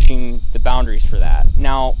is pushing the boundaries for that.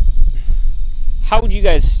 Now, how would you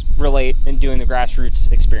guys relate in doing the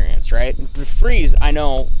grassroots experience, right? Freeze, I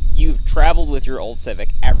know you've traveled with your old Civic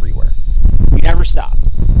everywhere. You never stopped.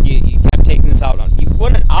 You kept taking this out on.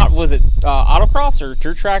 Was it autocross or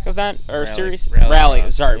dirt track event or series? Rally.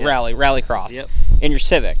 Rallycross. Rallycross. Yep. In your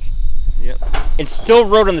Civic. Yep. and still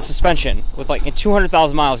rode on the suspension with like in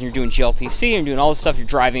 200,000 miles, and you're doing GLTC, and you're doing all this stuff. You're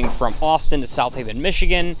driving from Austin to South Haven,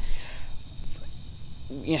 Michigan.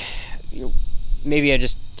 Maybe I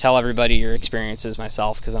just tell everybody your experiences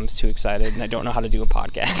myself because I'm too excited and I don't know how to do a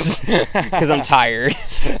podcast because I'm tired.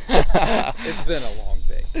 It's been a long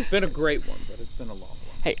day. It's been a great one, but it's been a long one.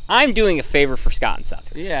 Hey, I'm doing a favor for Scott and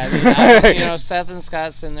Seth. Yeah, I mean, Seth and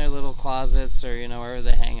Scott's in their little closets or, wherever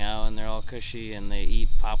they hang out, and they're all cushy and they eat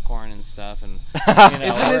popcorn and stuff. And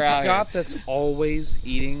Isn't it Scott that's always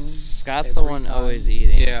eating? Scott's the one always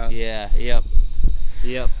eating. Yeah. Yeah,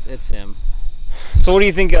 yep, it's him. So what do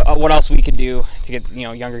you think, what else we could do to get,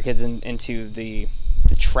 younger kids into the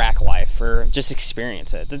track life or just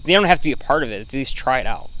experience it? They don't have to be a part of it. At least try it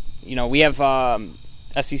out. We have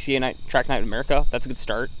SCCA Track Night in America. That's a good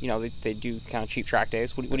start. They do kind of cheap track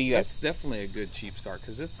days. What do you guys? That's definitely a good cheap start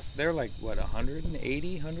because they're like, what,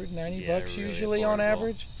 180, 190 bucks really usually affordable. On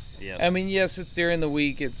average? Yeah. I mean, yes, it's during the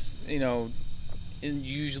week. It's,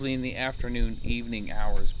 usually in the afternoon, evening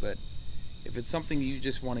hours, but if it's something you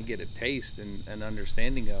just want to get a taste and an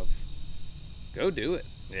understanding of, go do it.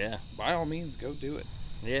 Yeah. By all means, go do it.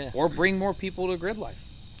 Yeah. Or bring more people to Gridlife.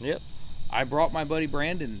 Yep. I brought my buddy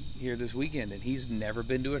Brandon here this weekend, and he's never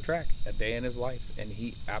been to a track a day in his life, and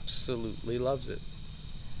he absolutely loves it.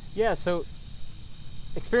 Yeah, so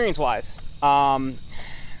experience-wise,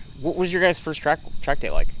 what was your guys' first track day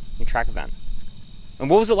like, your track event? And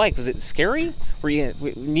what was it like? Was it scary? Were you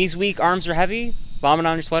knees weak, arms are heavy? Bombing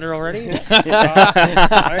on your sweater already?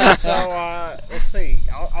 Let's see.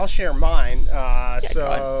 I'll share mine.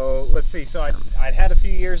 Let's see. So I'd had a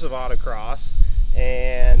few years of autocross,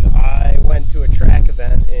 and I went to a track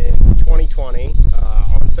event in 2020,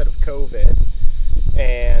 onset of COVID,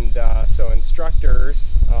 and so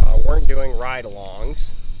instructors weren't doing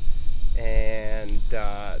ride-alongs, and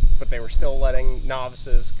but they were still letting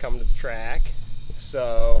novices come to the track.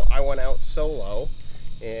 So I went out solo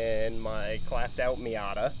in my clapped out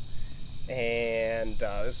Miata, and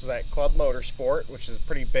this was at Club Motorsport, which is a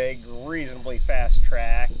pretty big, reasonably fast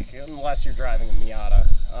track unless you're driving a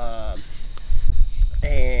Miata,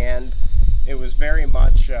 and it was very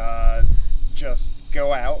much just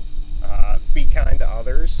go out, be kind to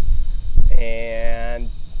others,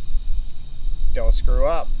 and don't screw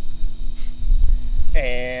up.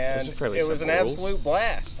 And it was an absolute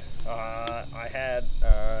blast. I had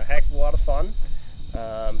a heck of a lot of fun.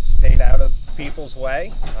 Stayed out of people's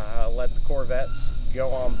way, let the Corvettes go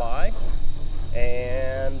on by,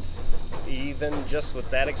 and even just with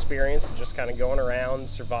that experience, just kind of going around,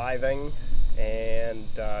 surviving, and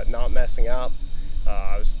not messing up,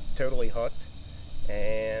 I was totally hooked,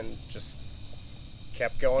 and just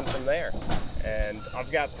kept going from there. And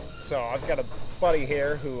I've got a buddy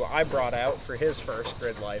here who I brought out for his first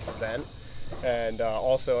Gridlife event, and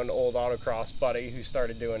also an old autocross buddy who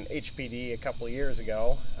started doing HPD a couple of years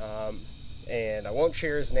ago, and I won't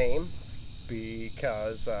share his name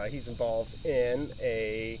because he's involved in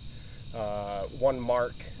a one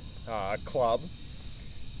mark club,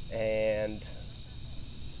 and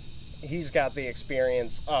he's got the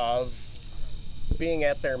experience of being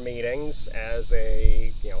at their meetings as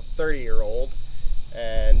a 30-year-old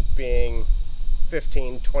and being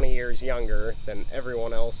 15-20 years younger than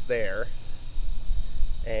everyone else there,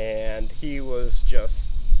 and he was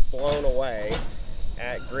just blown away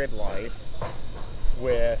at Gridlife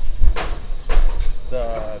with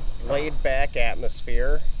the laid-back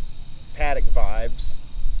atmosphere, paddock vibes,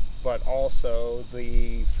 but also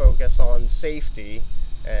the focus on safety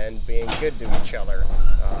and being good to each other.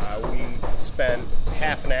 We spent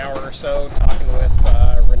half an hour or so talking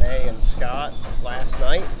with Renee and Scott last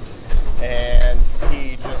night, and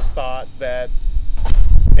he just thought that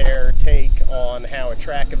their take on how a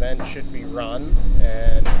track event should be run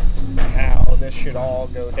and how this should all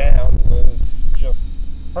go down was just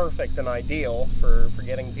perfect and ideal for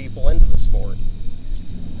getting people into the sport.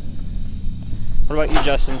 What about you,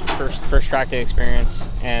 Justin? First track day experience,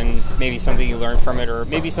 and maybe something you learned from it, or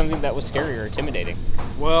maybe something that was scary or intimidating?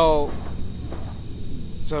 Well,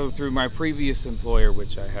 so through my previous employer,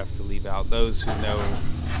 which I have to leave out, those who know,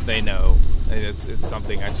 they know. It's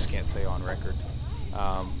something I just can't say on record.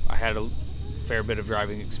 I had a fair bit of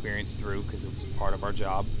driving experience through because it was part of our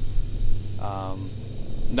job.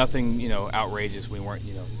 Nothing, outrageous. We weren't,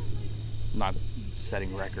 not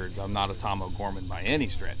setting records. I'm not a Tom O'Gorman by any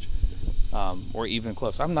stretch, or even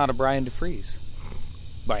close. I'm not a Brian DeFries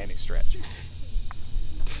by any stretch.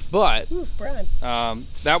 But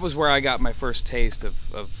that was where I got my first taste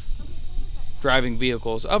of driving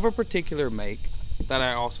vehicles of a particular make that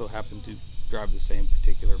I also happen to drive the same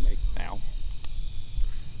particular make now.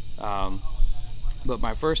 But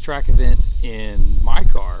my first track event in my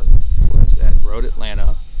car was at Road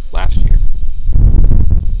Atlanta last year.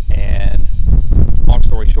 And long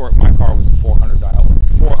story short, my car was a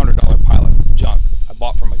 $400 Pilot junk I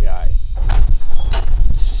bought from a guy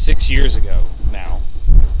 6 years ago now.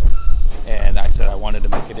 And I said I wanted to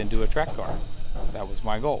make it into a track car. That was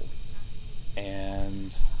my goal.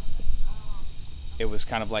 And it was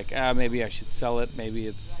kind of like, maybe I should sell it. Maybe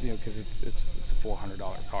it's, because it's a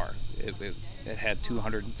 $400 car. It had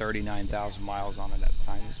 239,000 miles on it at the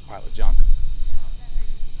time. It was Pilot junk.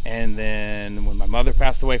 And then when my mother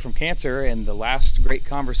passed away from cancer, and the last great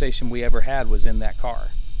conversation we ever had was in that car.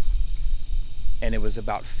 And it was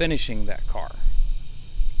about finishing that car.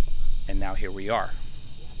 And now here we are.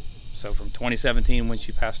 So from 2017 when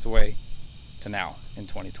she passed away to now in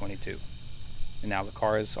 2022. And now the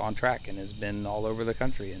car is on track and has been all over the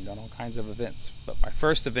country and done all kinds of events. But my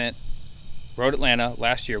first event, Road Atlanta,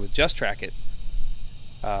 last year with Just Track It.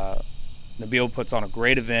 Nabil puts on a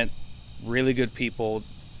great event, really good people,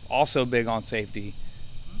 also big on safety,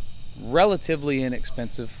 relatively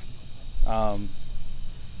inexpensive. But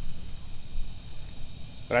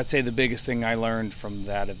I'd say the biggest thing I learned from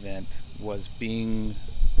that event was being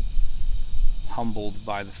humbled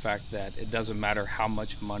by the fact that it doesn't matter how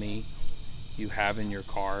much money you have in your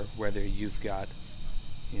car, whether you've got,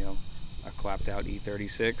 a clapped out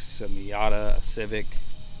E36, a Miata, a Civic,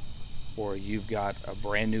 or you've got a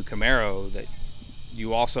brand new Camaro that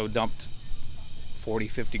you also dumped 40,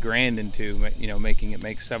 50 grand into, making it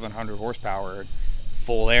make 700 horsepower,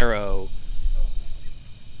 full aero.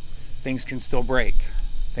 Things can still break.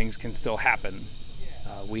 Things can still happen.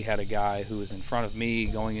 We had a guy who was in front of me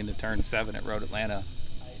going into turn 7 at Road Atlanta.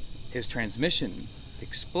 His transmission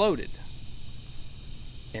exploded.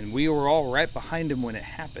 And we were all right behind him when it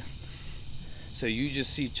happened. So you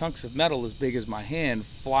just see chunks of metal as big as my hand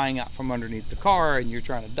flying out from underneath the car, and you're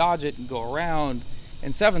trying to dodge it and go around.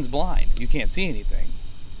 And 7's blind. You can't see anything.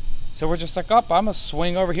 So we're just like, I'm going to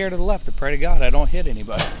swing over here to the left to pray to God I don't hit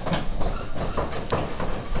anybody.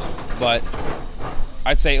 But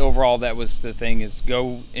I'd say overall that was the thing, is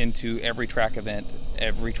go into every track event,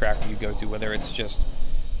 every track you go to, whether it's just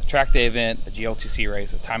a track day event, a GLTC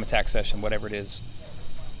race, a time attack session, whatever it is.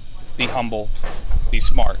 Be humble, be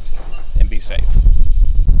smart, and be safe.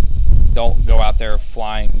 Don't go out there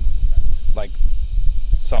flying like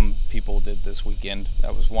some people did this weekend.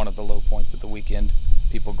 That was one of the low points of the weekend.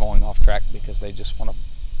 People going off track because they just want to,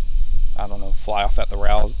 fly off at the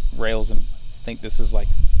rails and think this is like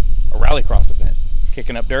a rallycross event,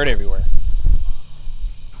 kicking up dirt everywhere.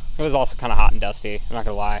 It was also kind of hot and dusty. I'm not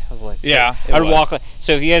gonna lie. I was like, I'd walk.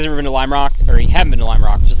 So if you guys have ever been to Lime Rock, or you haven't been to Lime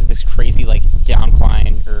Rock, there's just like this crazy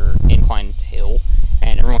downcline or incline hill,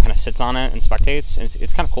 and everyone kind of sits on it and spectates, and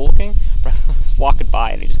it's kind of cool looking. But I was walking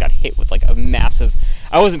by and I just got hit with a massive.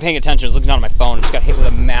 I wasn't paying attention. I was looking down at my phone and just got hit with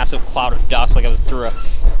a massive cloud of dust, like I was through a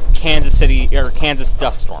Kansas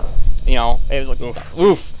dust storm. It was like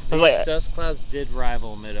oof. I was like, dust clouds did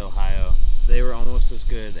rival Mid-Ohio. They were almost as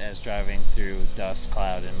good as driving through dust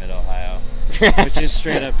cloud in Mid-Ohio, which is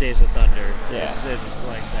straight up Days of Thunder. Yeah. It's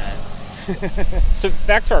like that. So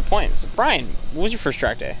back to our point. So Brian, what was your first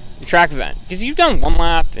track day? Your track event? Because you've done one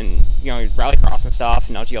lap and rallycross and stuff,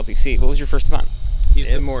 and now GLTC. What was your first event? He's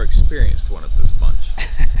the more experienced one of this bunch.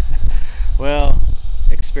 Well,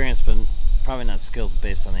 experienced, but probably not skilled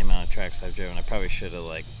based on the amount of tracks I've driven. I probably should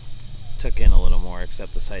have took in a little more,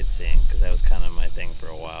 except the sightseeing, because that was kind of my thing for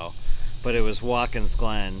a while. But it was Watkins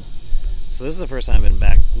Glen. So this is the first time I've been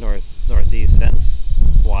back northeast since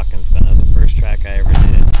Watkins Glen. That was the first track I ever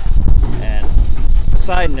did. And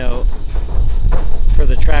side note, for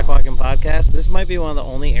the Track Walking podcast, this might be one of the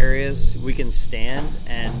only areas we can stand,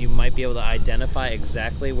 and you might be able to identify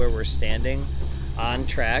exactly where we're standing on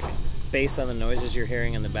track based on the noises you're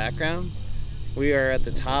hearing in the background. We are at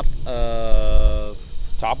the top of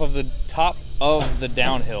the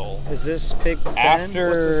downhill. Is this Big Bend? After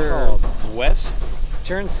What's this called? West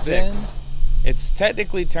Turn 6. Bend? It's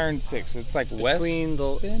technically turn 6. It's like It's West between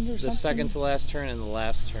Bend or the something? second to last turn and the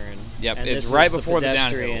last turn. Yep, and it's this right is before the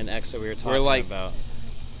pedestrian downhill. exit we were talking We're about.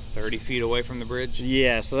 30 feet away from the bridge.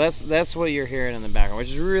 Yeah, so that's what you're hearing in the background, which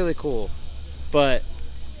is really cool. But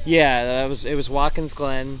yeah, it was Watkins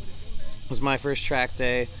Glen. It was my first track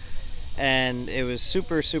day, and it was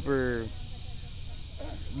super, super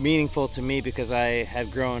meaningful to me because I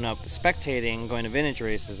had grown up spectating, going to vintage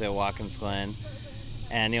races at Watkins Glen,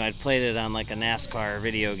 and I'd played it on a NASCAR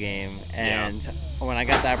video game, and when I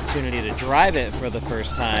got the opportunity to drive it for the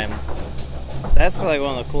first time, that's one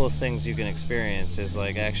of the coolest things you can experience is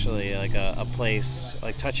actually a place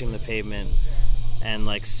touching the pavement and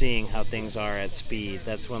seeing how things are at speed.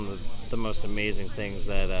 That's one of the the most amazing things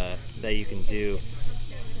that you can do.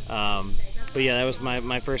 But yeah, that was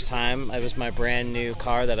my first time. It was my brand new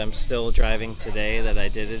car that I'm still driving today that I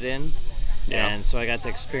did it in. Yeah. And so I got to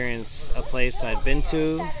experience a place I'd been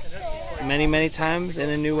to many, many times in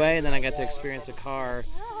a new way. And then I got to experience a car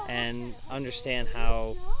and understand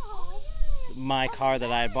how my car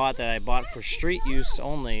that I bought for street use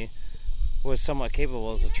only, was somewhat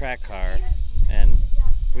capable as a track car. And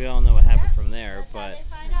we all know what happened from there. But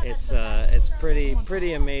it's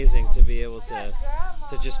pretty amazing to be able to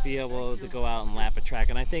just be able to go out and lap a track.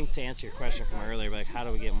 And I think to answer your question from earlier, like how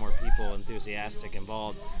do we get more people enthusiastic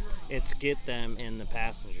involved, it's get them in the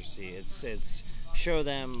passenger seat. It's show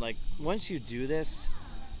them, like, once you do this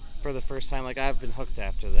for the first time, like I've been hooked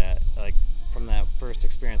after that, like from that first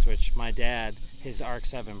experience, which my dad, his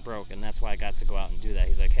RX-7 broke, and that's why I got to go out and do that.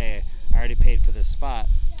 He's like, hey, I already paid for this spot.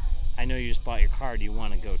 I know you just bought your car. Do you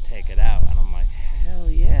want to go take it out? And I'm like, hell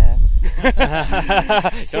yeah. Don't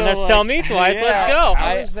have to tell me twice. Yeah. Let's go.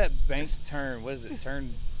 How is that bank turn? Was it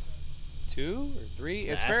turn 2 or 3?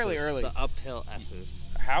 It's fairly early. The uphill S's.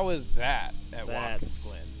 How is that at Watkins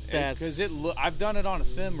Glen? Because I've done it on a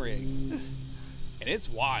sim rig, and it's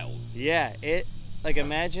wild. Yeah, like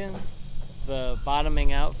imagine the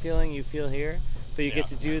bottoming out feeling you feel here, but you get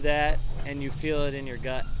to do that, and you feel it in your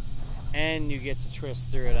gut. And you get to twist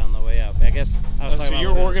through it on the way up. I guess I was talking about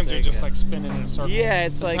your organs are just like spinning in a circle. Yeah,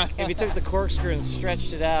 it's like if you took the corkscrew and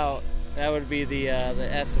stretched it out, that would be the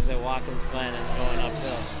S's at Watkins Glen and going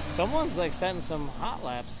uphill. Someone's like setting some hot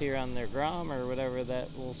laps here on their Grom or whatever that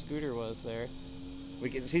little scooter was there.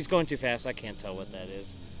 He's going too fast. I can't tell what that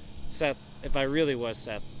is. Seth, if I really was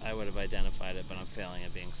Seth, I would have identified it, but I'm failing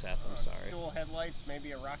at being Seth. I'm sorry. Dual headlights,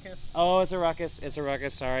 maybe a ruckus. Oh, it's a ruckus. It's a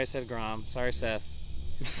ruckus. Sorry, I said Grom. Sorry, Seth.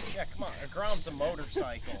 Yeah, come on. A Grom's a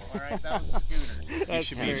motorcycle, all right? That was a scooter. You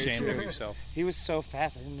should be ashamed of yourself. He was so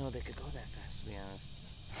fast. I didn't know they could go that fast, to be honest.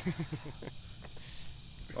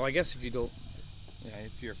 Well, I guess if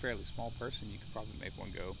you're a fairly small person, you could probably make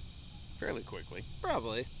one go fairly quickly.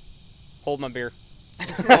 Probably. Hold my beer. I'm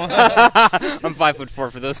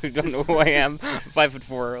 5'4" for those who don't know who I am. I'm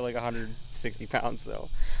 5'4", like 160 pounds. So,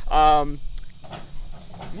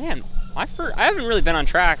 man, I haven't really been on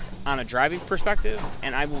track on a driving perspective,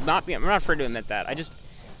 and I'm not afraid to admit that.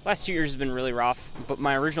 Last 2 years has been really rough, but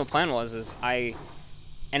my original plan I'll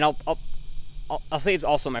say it's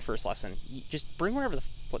also my first lesson. You just bring whatever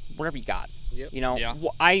you got. Yep. You know, yeah.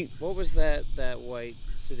 What was that white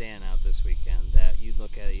sedan out this weekend that you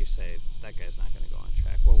look at it, you say that guy's not going to go on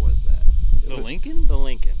track? What was that? The Lincoln? The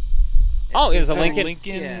Lincoln. Oh, it was a Lincoln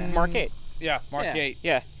Yeah. Mark 8. Yeah, Mark 8.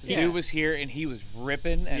 Yeah. The dude was here, and he was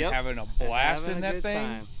ripping and having a blast in that thing.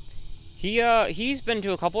 Time. He's been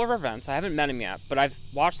to a couple of our events. I haven't met him yet, but I've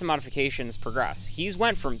watched the modifications progress. He's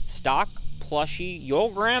went from stock plushy,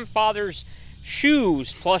 your grandfather's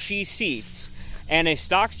shoes plushy seats, and a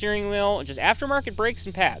stock steering wheel, just aftermarket brakes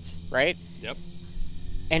and pads, right? Yep.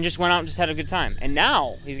 And just went out and just had a good time. And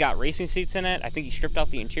now he's got racing seats in it. I think he stripped out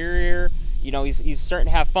the interior. You know, he's starting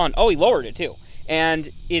to have fun. Oh, he lowered it too. And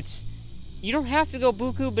you don't have to go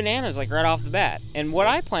buku bananas like right off the bat. And what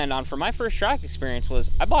I planned on for my first track experience was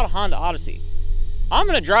I bought a Honda Odyssey. I'm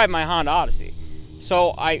going to drive my Honda Odyssey.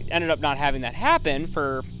 So I ended up not having that happen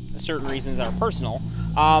for certain reasons that are personal.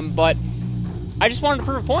 But I just wanted to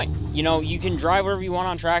prove a point. You know, you can drive whatever you want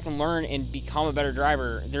on track and learn and become a better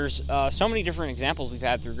driver. There's so many different examples we've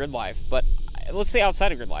had through Gridlife. But let's say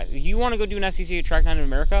outside of Gridlife. If you want to go do an SEC at Track Night in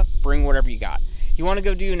America, bring whatever you got. You want to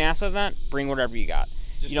go do a NASA event, bring whatever you got.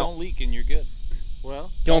 Just don't leak and you're good.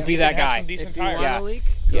 Well, don't be that guy. Some decent if you tires. want to leak,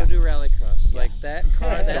 go do Rallycross. Like that car,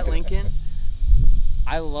 that Lincoln.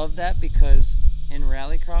 I love that because in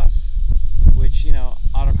Rallycross, which, you know,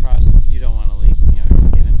 autocross, you don't want to leak, you know,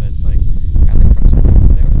 even, but it's like Rallycross,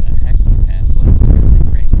 whatever the heck you have, like literally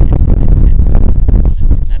bring anything.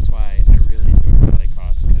 And that's why I really enjoy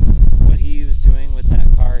Rallycross, because what he was doing with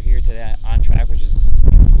that car here today on track, which is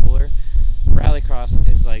even cooler, Rallycross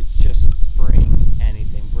is like just bring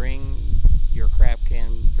anything. Bring your crap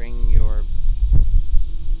can, bring your...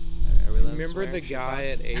 Remember the guy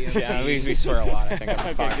at AMP? Yeah, we swear a lot, I think, on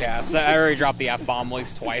this podcast. I already dropped the F-bomb at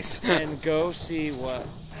least twice. And go see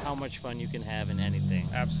how much fun you can have in anything.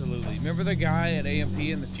 Absolutely. Remember the guy at AMP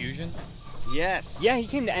in the Fusion? Yes. Yeah, he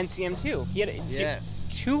came to NCM too. He had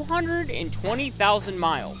 220,000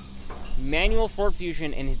 miles. Manual Ford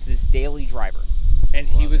Fusion, and it's his daily driver. And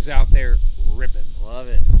he was out there ripping. Love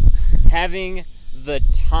it. Having the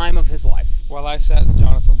time of his life. While I sat in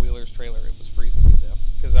Jonathan Wheeler's trailer, it was freezing to death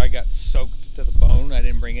because I got soaked to the bone. I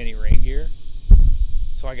didn't bring any rain gear.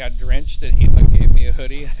 So I got drenched, and he like gave me a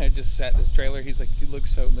hoodie. I just sat in his trailer. He's like, "You look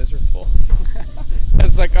so miserable." I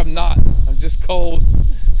was like, "I'm not. I'm just cold."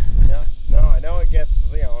 Yeah. No, I know it gets,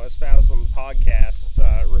 espoused on the podcast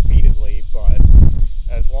repeatedly, but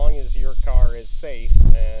as long as your car is safe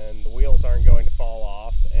and the wheels aren't going to fall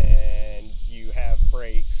off and you have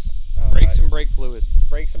brakes. Brakes and brake fluid.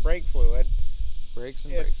 Brakes and brake fluid. Brakes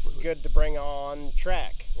and brake It's fluid. good to bring on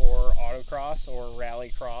track or autocross or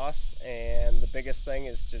rallycross, and the biggest thing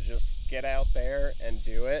is to just get out there and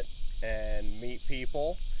do it and meet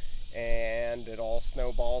people, and it all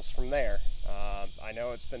snowballs from there. I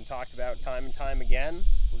know it's been talked about time and time again.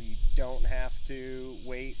 You don't have to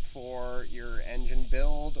wait for your engine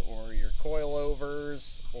build or your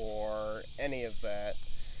coilovers or any of that.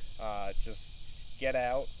 Just get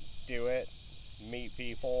out, do it, meet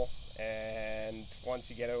people, and once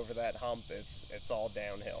you get over that hump, it's all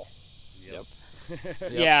downhill. Yep.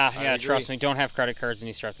 Yeah, trust me. Don't have credit cards when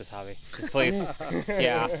you start this hobby. Please.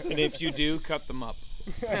 Yeah. And if you do, cut them up.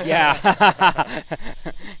 Yeah.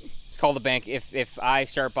 Just call the bank. If I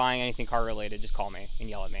start buying anything car related, just call me and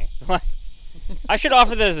yell at me. I should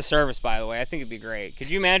offer that as a service, by the way. I think it'd be great. Could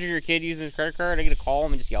you imagine your kid using his credit card? I get a call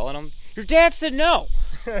him and just yell at him. Your dad said no.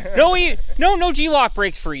 No G-Lock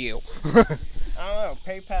breaks for you. I don't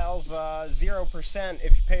know. PayPal's 0%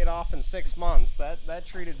 if you pay it off in 6 months. That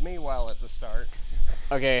treated me well at the start.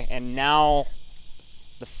 Okay, and now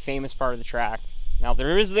the famous part of the track. Now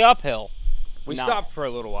there is the uphill. We No. stopped for a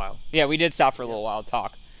little while. Yeah, we did stop for a little while to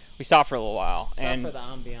talk. We stopped for a little while. Except And for the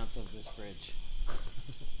ambiance of this bridge.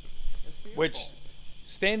 Which,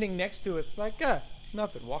 standing next to it's like,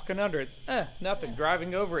 nothing. Walking under it's, nothing.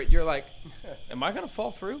 Driving over it, you're like, am I going to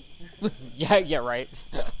fall through? yeah, right.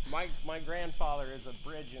 My grandfather is a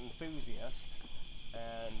bridge enthusiast,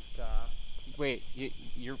 and Wait,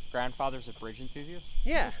 your grandfather's a bridge enthusiast?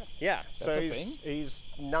 yeah. So a he's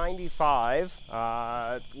 95,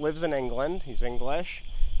 lives in England. He's English,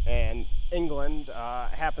 and England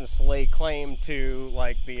happens to lay claim to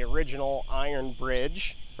like the original iron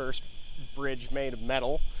bridge, first bridge made of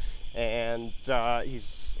metal. And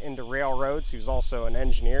he's into railroads. He was also an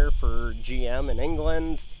engineer for GM in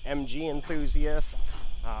England, MG enthusiast,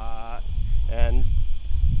 and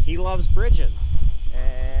he loves bridges.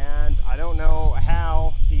 And I don't know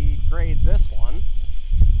how he graded this one,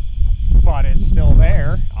 but it's still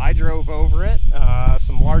there. I drove over it.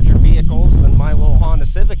 Some larger vehicles than my little Honda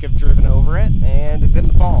Civic have driven over it, and it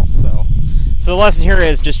didn't fall. So So the lesson here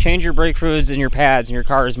is just change your brake fluids and your pads, and your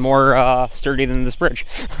car is more sturdy than this bridge.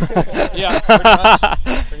 Yeah,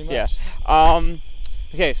 pretty much. Yeah.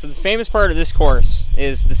 Okay, so the famous part of this course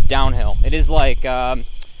is this downhill. It is like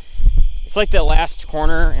it's like the last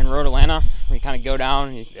corner in Road Atlanta where you kind of go down.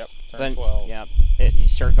 And you, turn 12. Yeah. You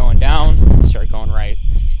start going down, you start going right,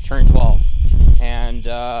 turn 12, and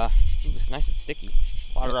it was nice and sticky.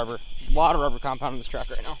 A lot of rubber compound in this track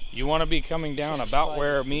right now. You want to be coming down about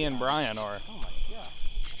where me and Brian are. Oh my god.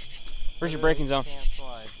 Where's your braking zone? Can't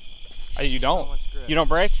slide. You So don't. much grip. You don't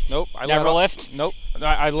brake? Nope. Never lift? Nope.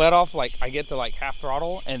 I let off I get to half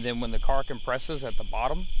throttle, and then when the car compresses at the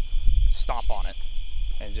bottom, stop on it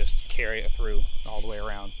and just carry it through all the way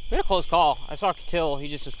around. We had a close call. I saw Catil. He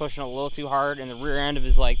just was pushing a little too hard, and the rear end of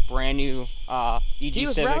his brand new EG He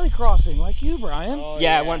was Civic. rally crossing like you, Brian. Oh,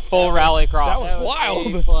 Yeah, it went full rally across. that was wild.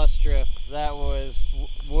 80+ drift. That was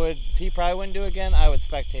he probably wouldn't do again. I would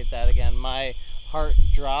spectate that again. My heart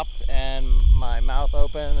dropped and my mouth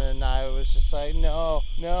opened, and I was just like, no,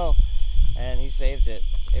 and he saved it.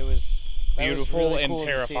 It was Beautiful really and cool to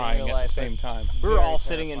see in terrifying real at life, the same time. We were Very all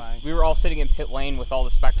sitting terrifying. in pit lane with all the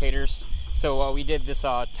spectators. So we did this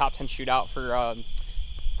top 10 shootout for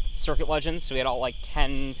Circuit Legends. So we had all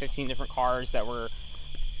 10, 15 different cars that were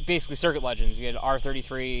basically Circuit Legends. We had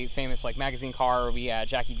R33, famous magazine car. We had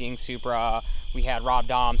Jackie Ding's Supra. We had Rob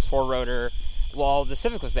Dom's 4-rotor. Well, the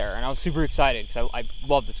Civic was there, and I was super excited because I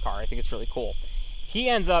love this car. I think it's really cool. He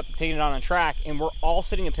ends up taking it on track, and we're all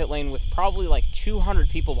sitting in pit lane with probably 200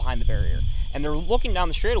 people behind the barrier. And they're looking down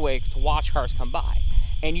the straightaway to watch cars come by.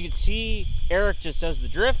 And you can see Eric just does the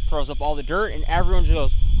drift, throws up all the dirt, and everyone just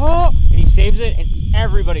goes, oh! And he saves it, and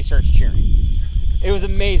everybody starts cheering. It was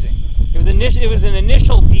amazing. It was an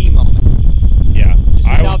initial D moment. Yeah.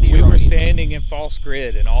 without the We were early. standing in false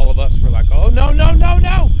grid, and all of us were like, oh, no, no, no,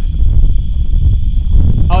 no!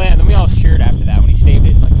 Oh, yeah, and then we all cheered after that. When he saved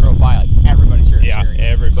it and drove by, everybody started Yeah, cheering.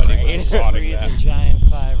 everybody Great. was applauding Breathed that. a giant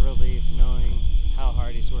sigh of relief knowing how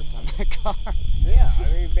hard he's worked on that car. yeah,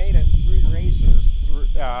 we made it through the races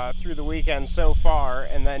through the weekend so far,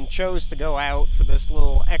 and then chose to go out for this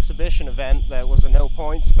little exhibition event that was a no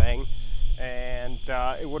points thing. And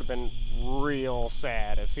it would have been real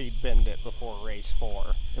sad if he'd binned it before race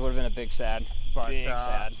 4. It would have been a big sad. But Big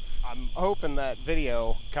sad. I'm hoping that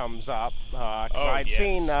video comes up, because Oh, I'd yes.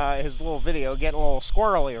 seen his little video getting a little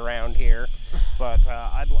squirrely around here, but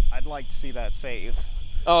I'd like to see that save.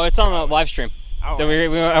 Oh, it's on the live stream. Oh, So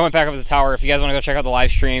I went back up to the tower. If you guys want to go check out the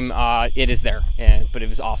live stream, it is there. But it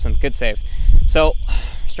was awesome. Good save. So,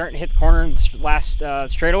 starting to hit the corner in the last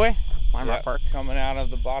straightaway. Lime Rock Yep, Park. coming out of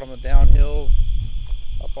the bottom of downhill,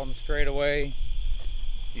 up on the straightaway.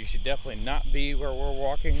 You should definitely not be where we're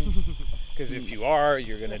walking, because if you are,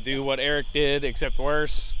 you're going to do what Eric did, except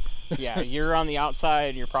worse. Yeah, you're on the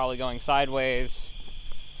outside. You're probably going sideways.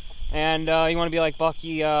 And you want to be like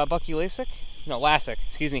Bucky LASIK? No, LASIK.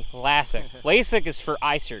 Excuse me, LASIK. LASIK is for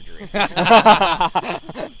eye surgery.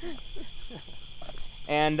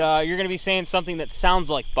 And you're going to be saying something that sounds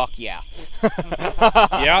like Buck, yeah.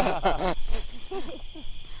 Yeah.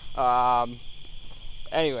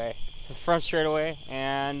 Anyway, this is front straightaway,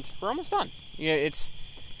 and we're almost done. Yeah, it's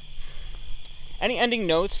any ending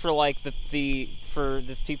notes for like for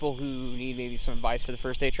the people who need maybe some advice for the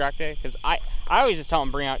first day track day? Because I always just tell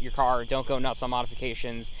them, bring out your car, don't go nuts on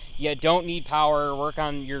modifications. You don't need power. Work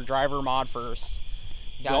on your driver mod first.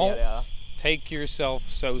 Yada, Don't yada, yada. take yourself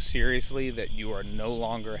so seriously that you are no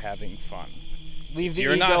longer having fun. Leave If the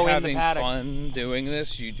you're ego not in the having paddock. fun doing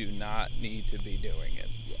this, you do not need to be doing it.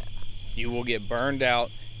 Yeah. You will get burned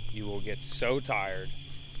out. You will get so tired.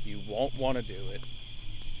 You won't want to do it.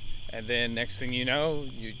 And then next thing you know,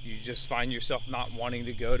 you just find yourself not wanting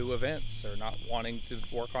to go to events or not wanting to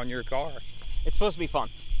work on your car. It's supposed to be fun.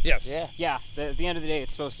 Yes. Yeah. At the end of the day,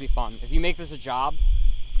 it's supposed to be fun. If you make this a job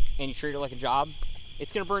and you treat it like a job,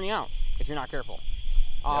 it's going to burn you out if you're not careful.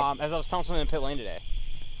 As I was telling someone in pit lane today,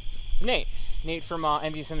 it's Nate from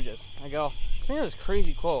Envious Images. I go, think of this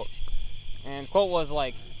crazy quote. And the quote was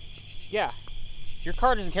like, yeah, your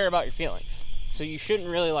car doesn't care about your feelings. So you shouldn't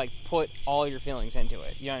really like put all your feelings into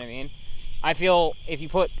it. You know what I mean? I feel if you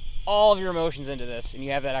put all of your emotions into this and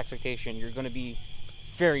you have that expectation, you're going to be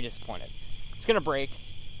very disappointed. It's going to break.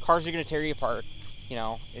 Cars are going to tear you apart. You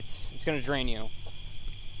know, it's going to drain you.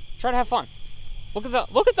 Try to have fun. Look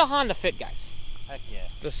at the Honda Fit guys. Heck yeah.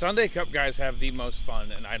 The Sunday Cup guys have the most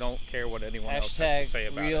fun, and I don't care what anyone else has to say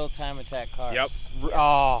about real it. time attack cars. Yep.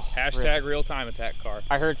 Oh, Hashtag real time attack car.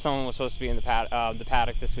 I heard someone was supposed to be in the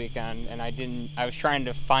paddock this weekend, and I was trying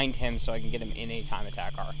to find him so I can get him in a time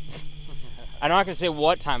attack car. I'm not going to say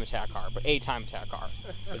what time attack car, but a time attack car.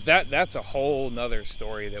 That's a whole nother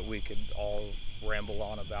story that we could all ramble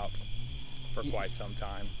on about for quite some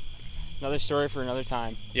time. Another story for another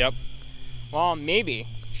time. Yep. Well, maybe,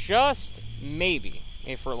 just maybe,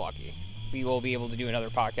 if we're lucky, we will be able to do another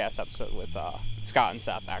podcast episode with Scott and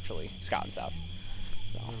Seth, actually. Scott and Seth.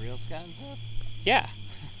 So, The real Scott and Seth? yeah.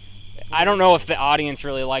 I don't know if the audience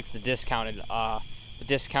really likes the discounted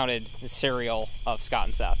cereal of Scott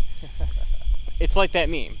and Seth. It's like that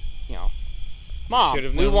meme, you know. Mom,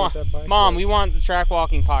 Should've we known want what that bike Mom, was. we want the track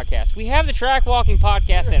walking podcast. We have the track walking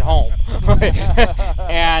podcast at home.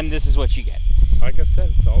 And this is what you get. Like I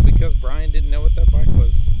said, it's all because Brian didn't know what that bike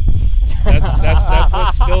was. That's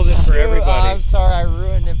what spilled it for everybody. I'm sorry, I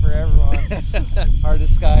ruined it for everyone. Our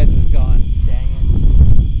disguise is gone.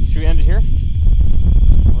 Dang Should we end it here?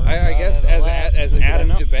 it. I guess as Is it good Adam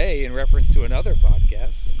enough? Jabay in reference to another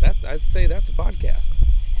podcast, I'd say that's a podcast.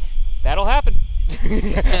 That'll happen.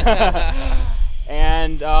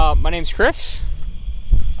 And my name's Chris.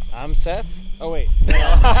 I'm Seth. Oh wait. Wait,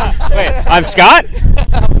 I'm Scott.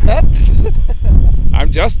 I'm Seth.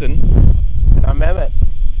 I'm Justin. And I'm Emmett.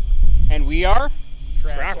 And we are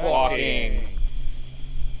Track walking.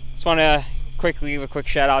 Just want to quickly give a quick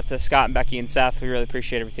shout out to Scott and Becky and Seth. We really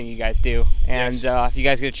appreciate everything you guys do. And Yes. if you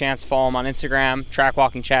guys get a chance, follow them on Instagram, Track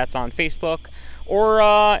Walking Chats on Facebook, or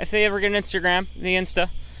if they ever get an Instagram, the Insta.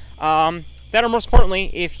 That or most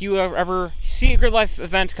importantly, if you ever see a Gridlife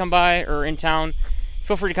event come by or in town,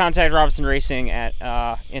 feel free to contact Robinson Racing at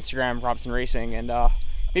Instagram, Robinson Racing, and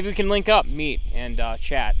maybe we can link up, meet, and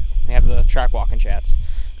chat. We have the track walking chats.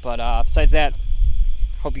 But besides that,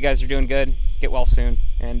 hope you guys are doing good. Get well soon,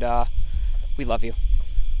 and we love you.